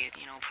pushy,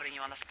 you know, putting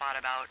you on the spot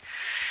about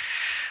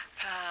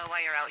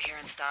why you're out here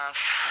and stuff.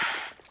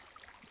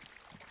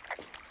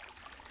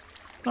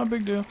 Not a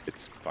big deal.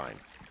 It's fine.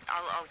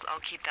 I'll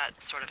keep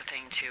that sort of a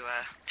thing to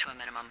a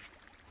minimum.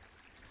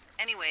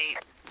 Anyway,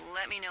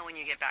 let me know when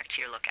you get back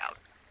to your lookout.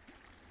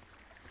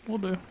 Will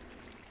do.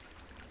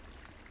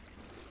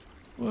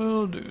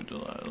 Will do,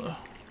 Delilah.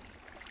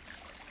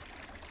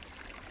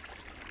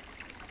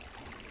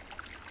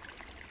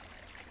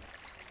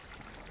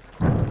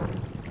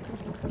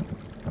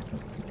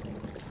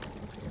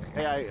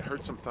 Hey, I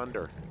heard some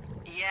thunder.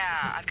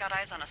 Yeah, I've got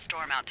eyes on a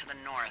storm out to the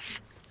north.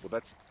 Well,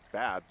 that's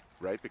bad,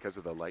 right? Because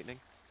of the lightning?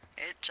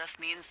 It just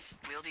means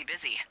we'll be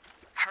busy.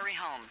 Hurry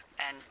home,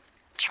 and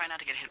try not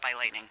to get hit by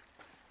lightning.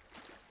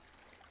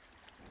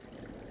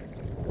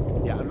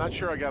 Yeah, I'm not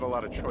sure I got a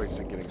lot of choice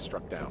in getting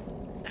struck down.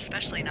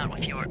 Especially not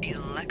with your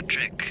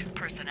electric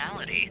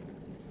personality.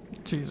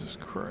 Jesus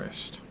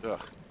Christ.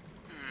 Ugh.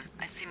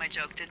 I see my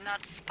joke did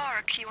not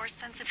spark your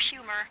sense of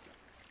humor.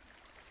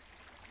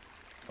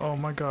 Oh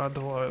my god,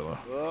 Delilah.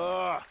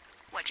 Ugh.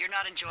 What, you're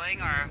not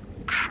enjoying our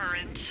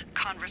current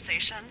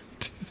conversation?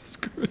 Jesus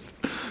Christ.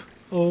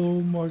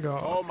 Oh my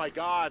god. Oh my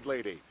god,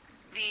 lady.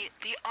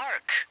 The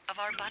arc of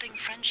our budding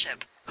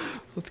friendship.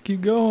 Let's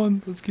keep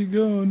going. Let's keep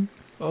going.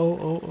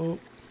 Oh.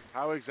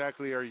 How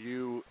exactly are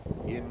you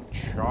in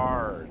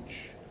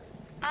charge?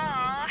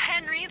 Aw,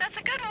 Henry, that's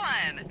a good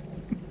one.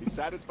 You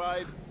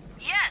satisfied?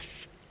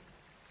 Yes.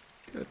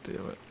 God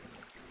damn it.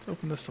 Let's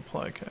open the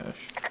supply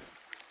cache.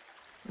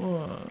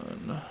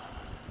 1,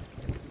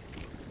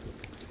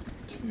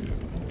 2,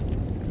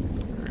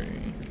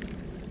 3,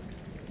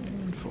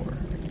 and 4.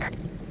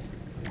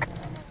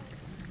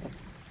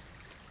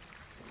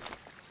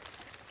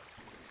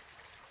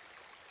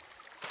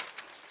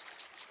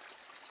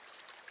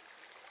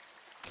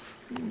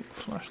 Ooh,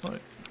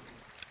 flashlight.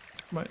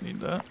 Might need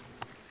that.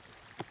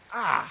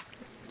 Ah!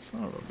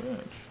 Son of a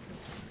bitch.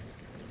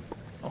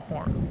 A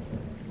horn.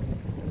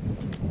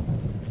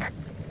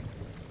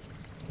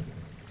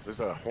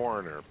 There's a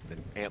horn or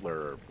an antler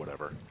or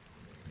whatever.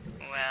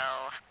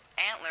 Well,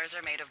 antlers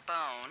are made of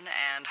bone,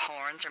 and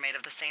horns are made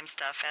of the same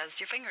stuff as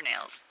your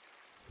fingernails.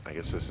 I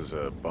guess this is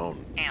a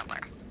bone.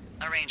 Antler.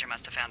 A ranger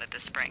must have found it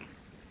this spring.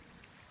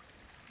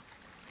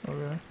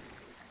 Okay.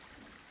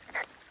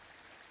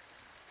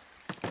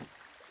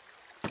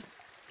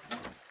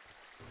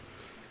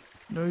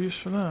 No use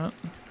for that.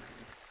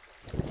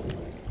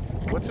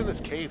 What's in this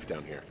cave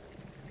down here?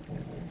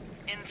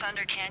 In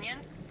Thunder Canyon?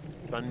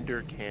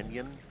 Thunder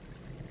Canyon?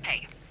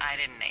 Hey, I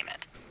didn't name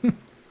it.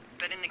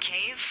 But in the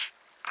cave,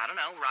 I don't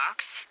know,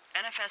 rocks?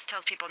 NFS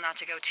tells people not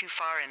to go too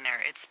far in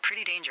there. It's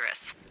pretty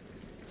dangerous.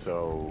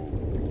 So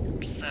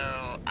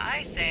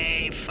I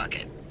say, fuck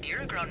it.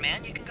 You're a grown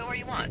man, you can go where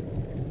you want.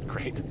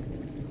 great.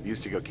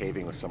 Used to go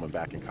caving with someone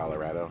back in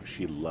Colorado.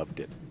 She loved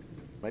it.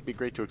 Might be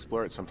great to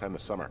explore it sometime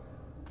this summer.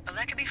 Well,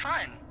 that could be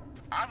fun.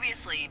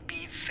 Obviously,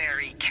 be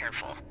very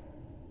careful.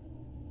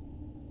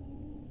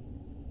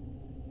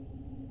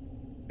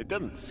 It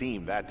doesn't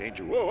seem that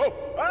dangerous. Whoa,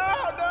 whoa!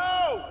 Ah,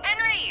 no!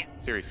 Henry!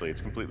 Seriously,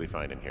 it's completely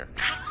fine in here.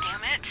 God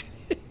damn it.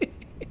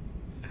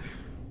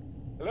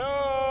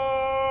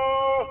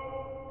 Hello?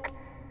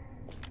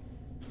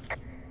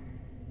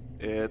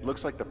 It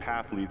looks like the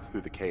path leads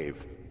through the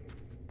cave.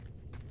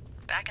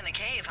 Back in the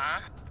cave, huh?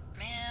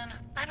 Man,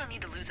 I don't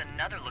need to lose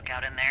another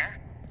lookout in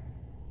there.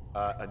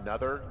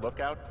 Another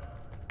lookout?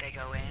 They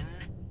go in,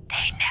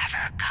 they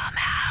never come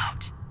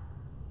out.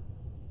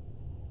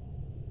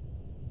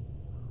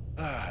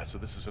 Ah, so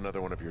this is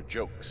another one of your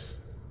jokes.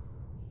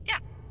 Yeah,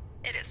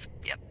 it is.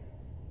 Yep.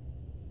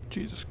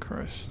 Jesus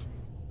Christ.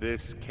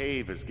 This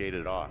cave is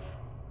gated off.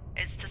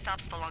 It's to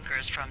stop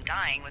spelunkers from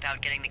dying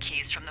without getting the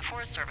keys from the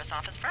Forest Service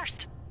office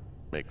first.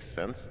 Makes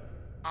sense.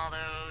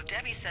 Although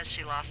Debbie says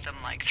she lost them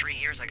like 3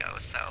 years ago,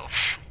 so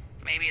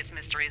maybe its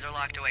mysteries are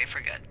locked away for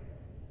good.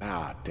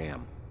 Ah,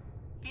 damn.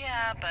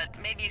 Yeah, but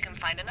maybe you can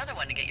find another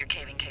one to get your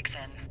caving kicks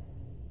in.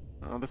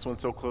 Oh, this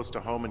one's so close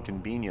to home and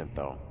convenient,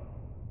 though.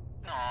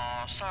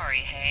 Aw, sorry,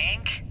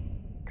 Hank.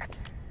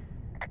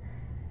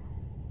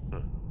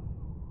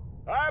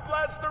 I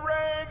bless the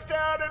rains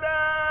down in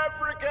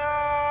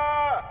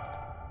Africa!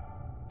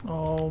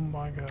 Oh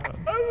my god.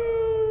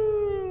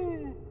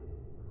 Ooh!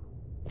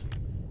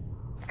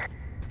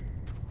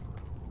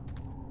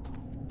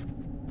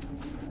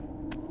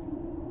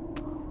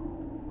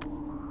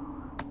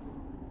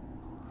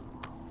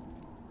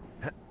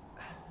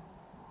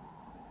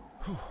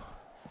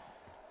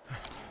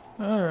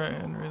 Alright,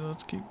 Henry,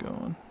 let's keep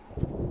going.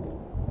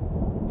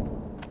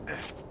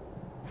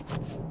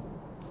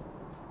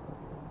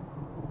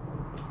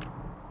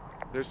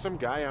 There's some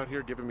guy out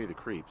here giving me the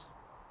creeps.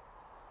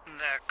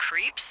 The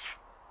creeps?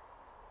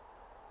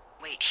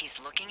 Wait, he's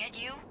looking at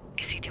you?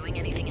 Is he doing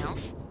anything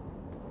else?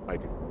 I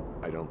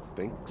don't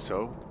think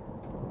so.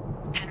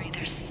 Henry,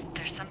 there's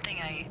something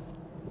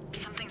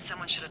something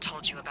someone should have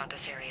told you about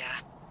this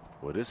area.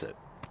 What is it?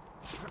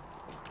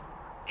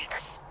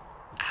 It's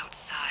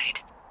outside.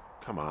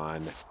 Come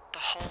on. The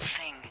whole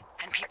thing.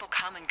 And people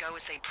come and go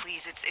as they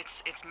please.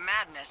 It's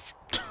madness.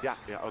 Yeah,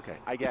 okay.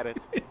 I get it.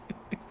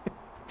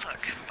 Look,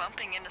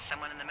 bumping into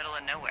someone in the middle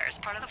of nowhere is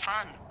part of the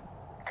fun.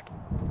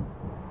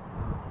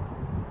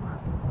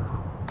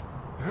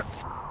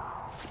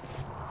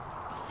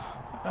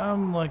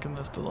 I'm liking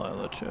this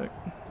Delilah chick.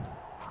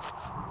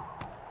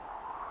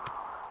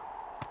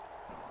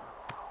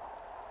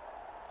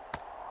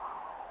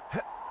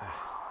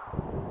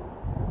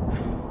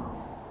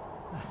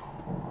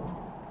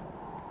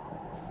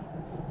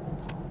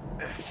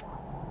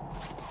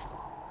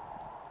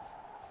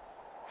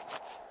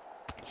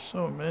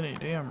 So many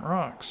damn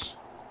rocks.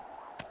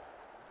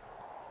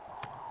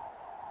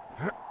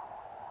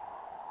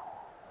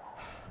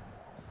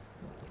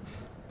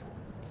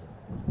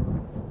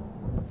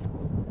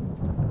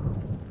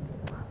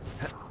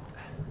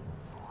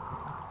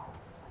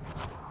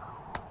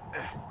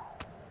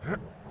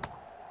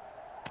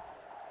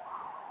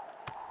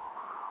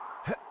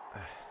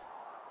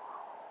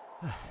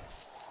 Yeah.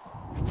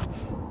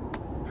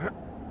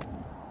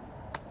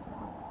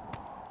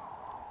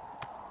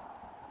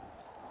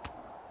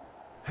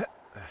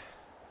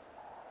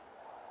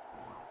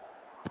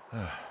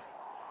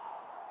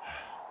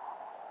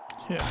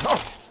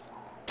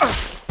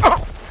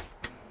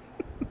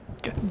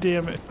 God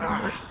damn it.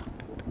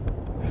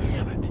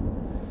 Damn it.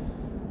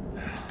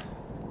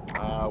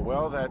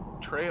 Well, that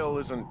trail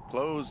isn't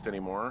closed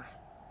anymore.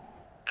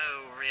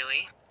 Oh,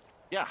 really?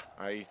 Yeah,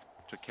 I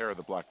took care of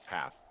the blocked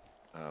path.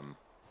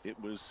 It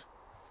was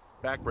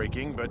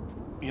backbreaking, but,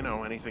 you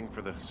know, anything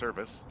for the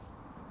service.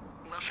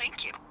 Well,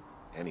 thank you.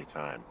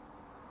 Anytime.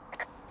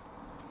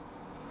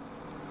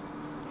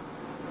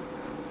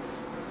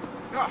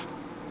 Ah!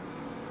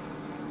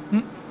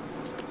 You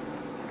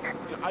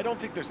know, I don't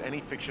think there's any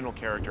fictional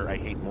character I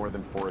hate more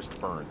than Forrest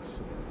Burns.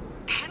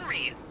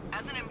 Henry,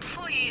 as an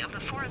employee of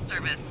the Forest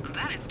Service,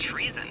 that is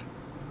treason.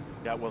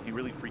 Yeah, well, he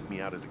really freaked me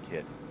out as a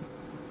kid.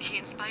 He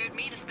inspired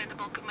me to spend the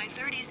bulk of my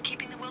 30s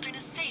keeping the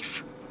wilderness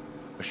safe.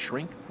 A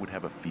shrink would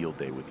have a field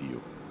day with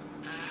you.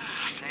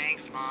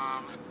 Thanks,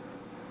 Mom.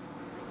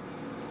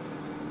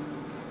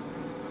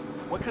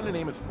 What kind of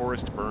name is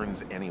Forrest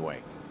Burns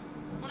anyway?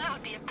 Well, that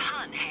would be a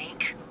pun,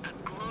 Hank. A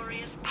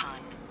glorious pun.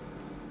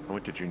 I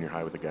went to junior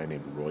high with a guy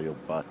named Royal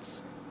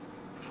Butts.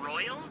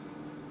 Royal?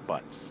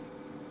 Butts.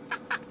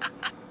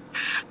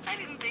 I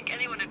didn't think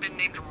anyone had been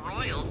named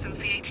Royal since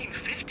the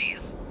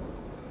 1850s.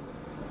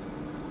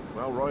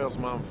 Well, Royal's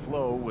mom,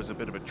 Flo, was a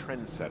bit of a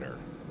trendsetter.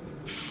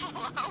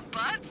 Flo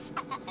Butts?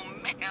 Oh,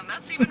 man,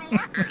 that's even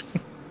worse.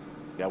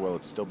 Yeah, well,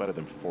 it's still better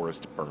than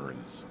Forrest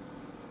Burns.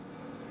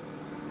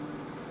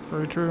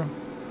 Very true.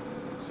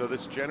 So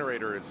this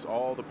generator is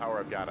all the power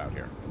I've got out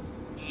here.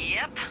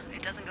 Yep,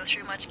 it doesn't go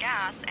through much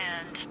gas,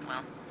 and,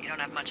 well, you don't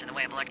have much in the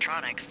way of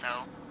electronics, so...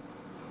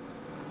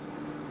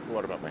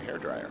 What about my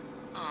hairdryer?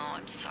 Oh,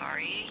 I'm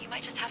sorry. You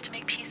might just have to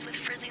make peace with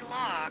frizzy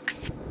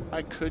locks.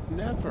 I could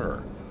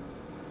never.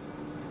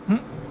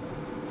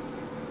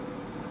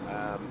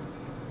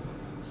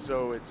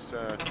 So it's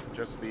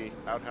just the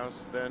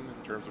outhouse then,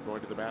 in terms of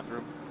going to the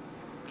bathroom?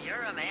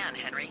 You're a man,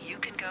 Henry. You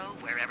can go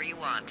wherever you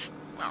want.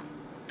 Well,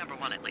 number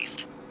one at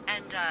least.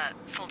 And,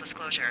 full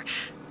disclosure,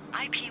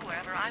 I pee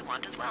wherever I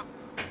want as well.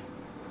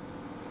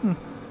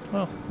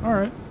 Well,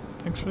 alright.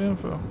 Thanks for the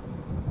info.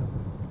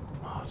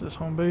 Oh, is this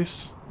home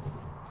base?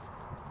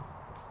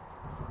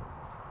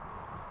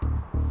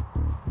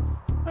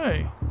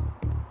 Hey!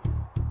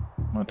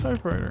 My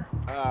typewriter.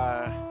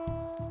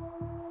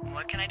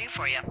 What can I do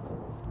for you?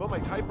 Well, my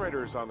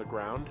typewriter is on the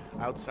ground,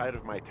 outside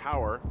of my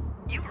tower.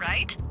 You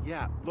right?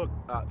 Yeah, look,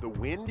 the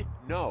wind?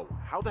 No.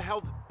 How the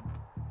hell...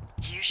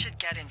 You should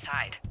get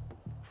inside.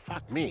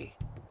 Fuck me.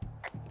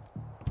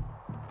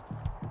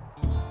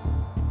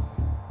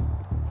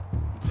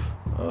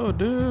 Oh,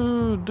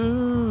 dude.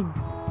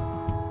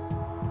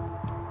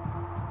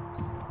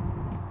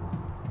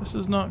 This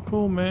is not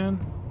cool, man.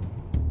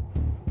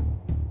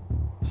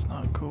 It's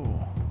not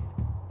cool.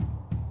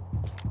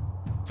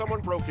 Someone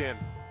broke in.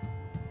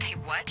 Hey,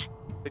 what?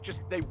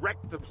 They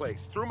wrecked the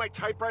place. Threw my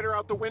typewriter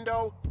out the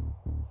window.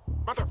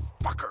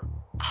 Motherfucker.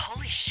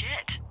 Holy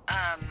shit.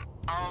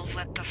 I'll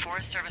let the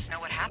Forest Service know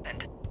what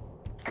happened.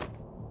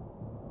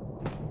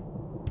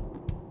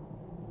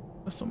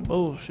 That's some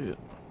bullshit.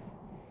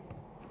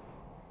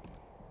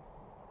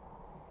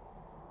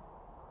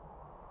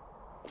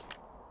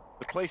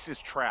 The place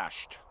is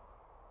trashed.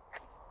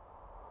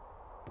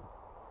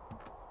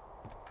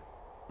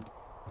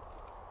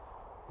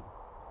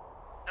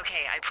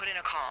 Okay, I put in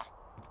a call.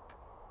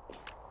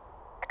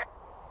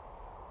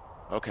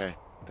 Okay,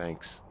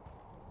 thanks.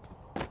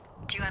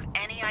 Do you have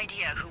any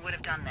idea who would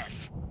have done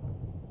this?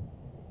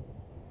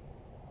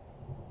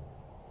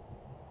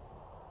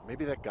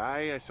 Maybe that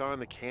guy I saw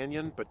in the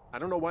canyon, but I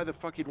don't know why the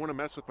fuck he'd want to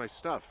mess with my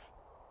stuff.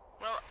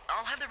 Well,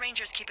 I'll have the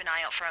Rangers keep an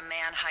eye out for a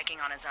man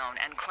hiking on his own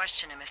and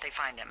question him if they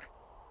find him.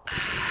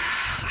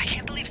 I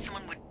can't believe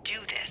someone would do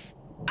this.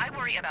 I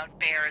worry about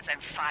bears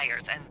and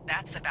fires, and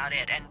that's about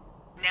it. And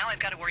now I've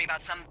got to worry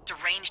about some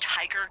deranged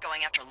hiker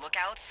going after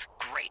lookouts?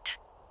 Great.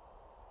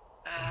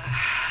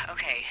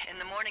 Okay, in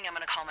the morning I'm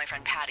gonna call my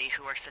friend Patty,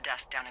 who works the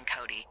desk down in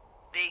Cody.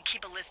 They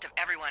keep a list of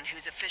everyone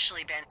who's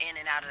officially been in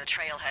and out of the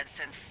trailhead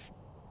since,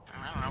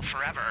 I don't know,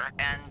 forever,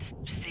 and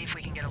see if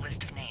we can get a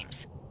list of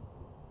names.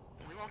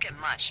 We won't get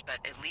much, but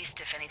at least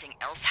if anything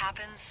else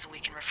happens, we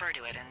can refer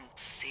to it and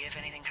see if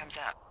anything comes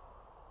up.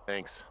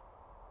 Thanks.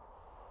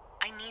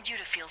 I need you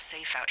to feel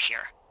safe out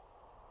here.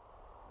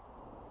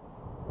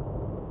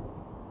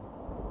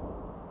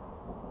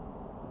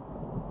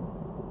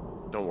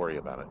 Don't worry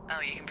about it. Oh,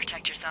 you can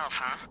protect yourself,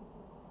 huh?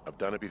 I've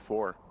done it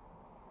before.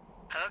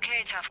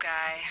 Okay, tough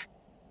guy.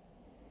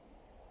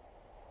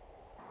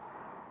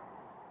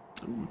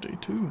 Ooh, day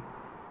 2.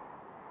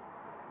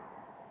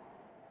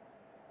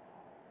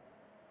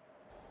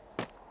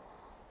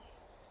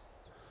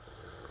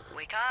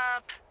 Wake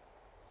up.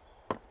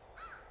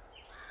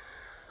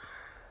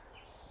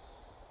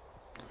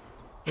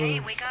 Hey,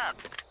 wake up.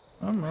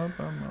 I'm up.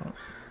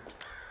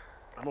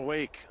 I'm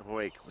awake.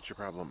 What's your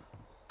problem?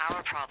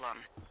 Our problem.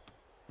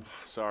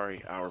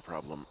 Sorry, our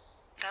problem.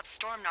 That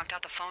storm knocked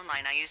out the phone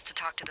line I used to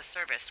talk to the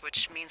service,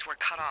 which means we're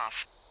cut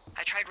off.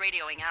 I tried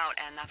radioing out,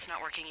 and that's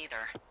not working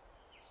either.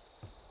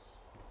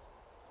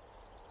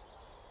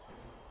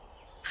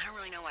 I don't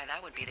really know why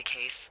that would be the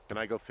case. Can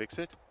I go fix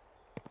it?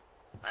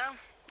 Well,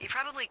 you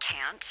probably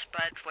can't,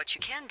 but what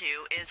you can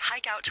do is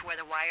hike out to where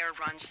the wire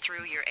runs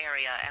through your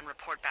area and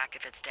report back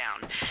if it's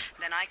down.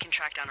 Then I can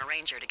track down a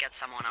ranger to get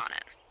someone on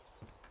it.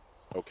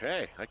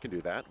 Okay, I can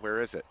do that.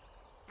 Where is it?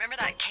 Remember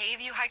that cave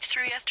you hiked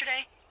through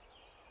yesterday?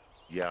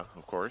 Yeah,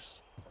 of course.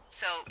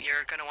 So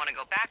you're gonna want to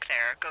go back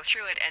there, go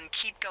through it, and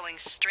keep going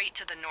straight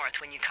to the north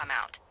when you come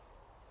out.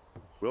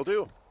 Will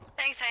do.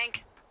 Thanks,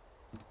 Hank.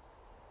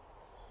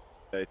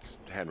 It's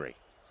Henry.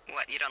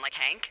 What, you don't like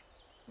Hank?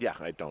 Yeah,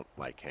 I don't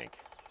like Hank.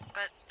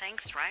 But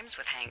thanks rhymes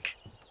with Hank.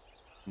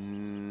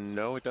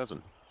 No, it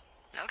doesn't.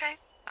 Okay,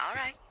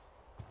 alright.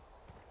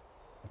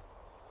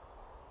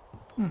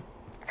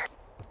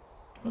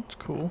 That's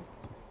cool.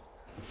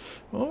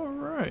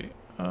 Alright,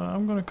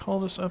 I'm going to call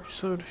this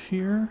episode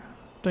here.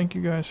 Thank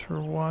you guys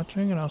for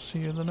watching, and I'll see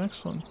you in the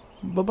next one.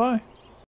 Bye-bye.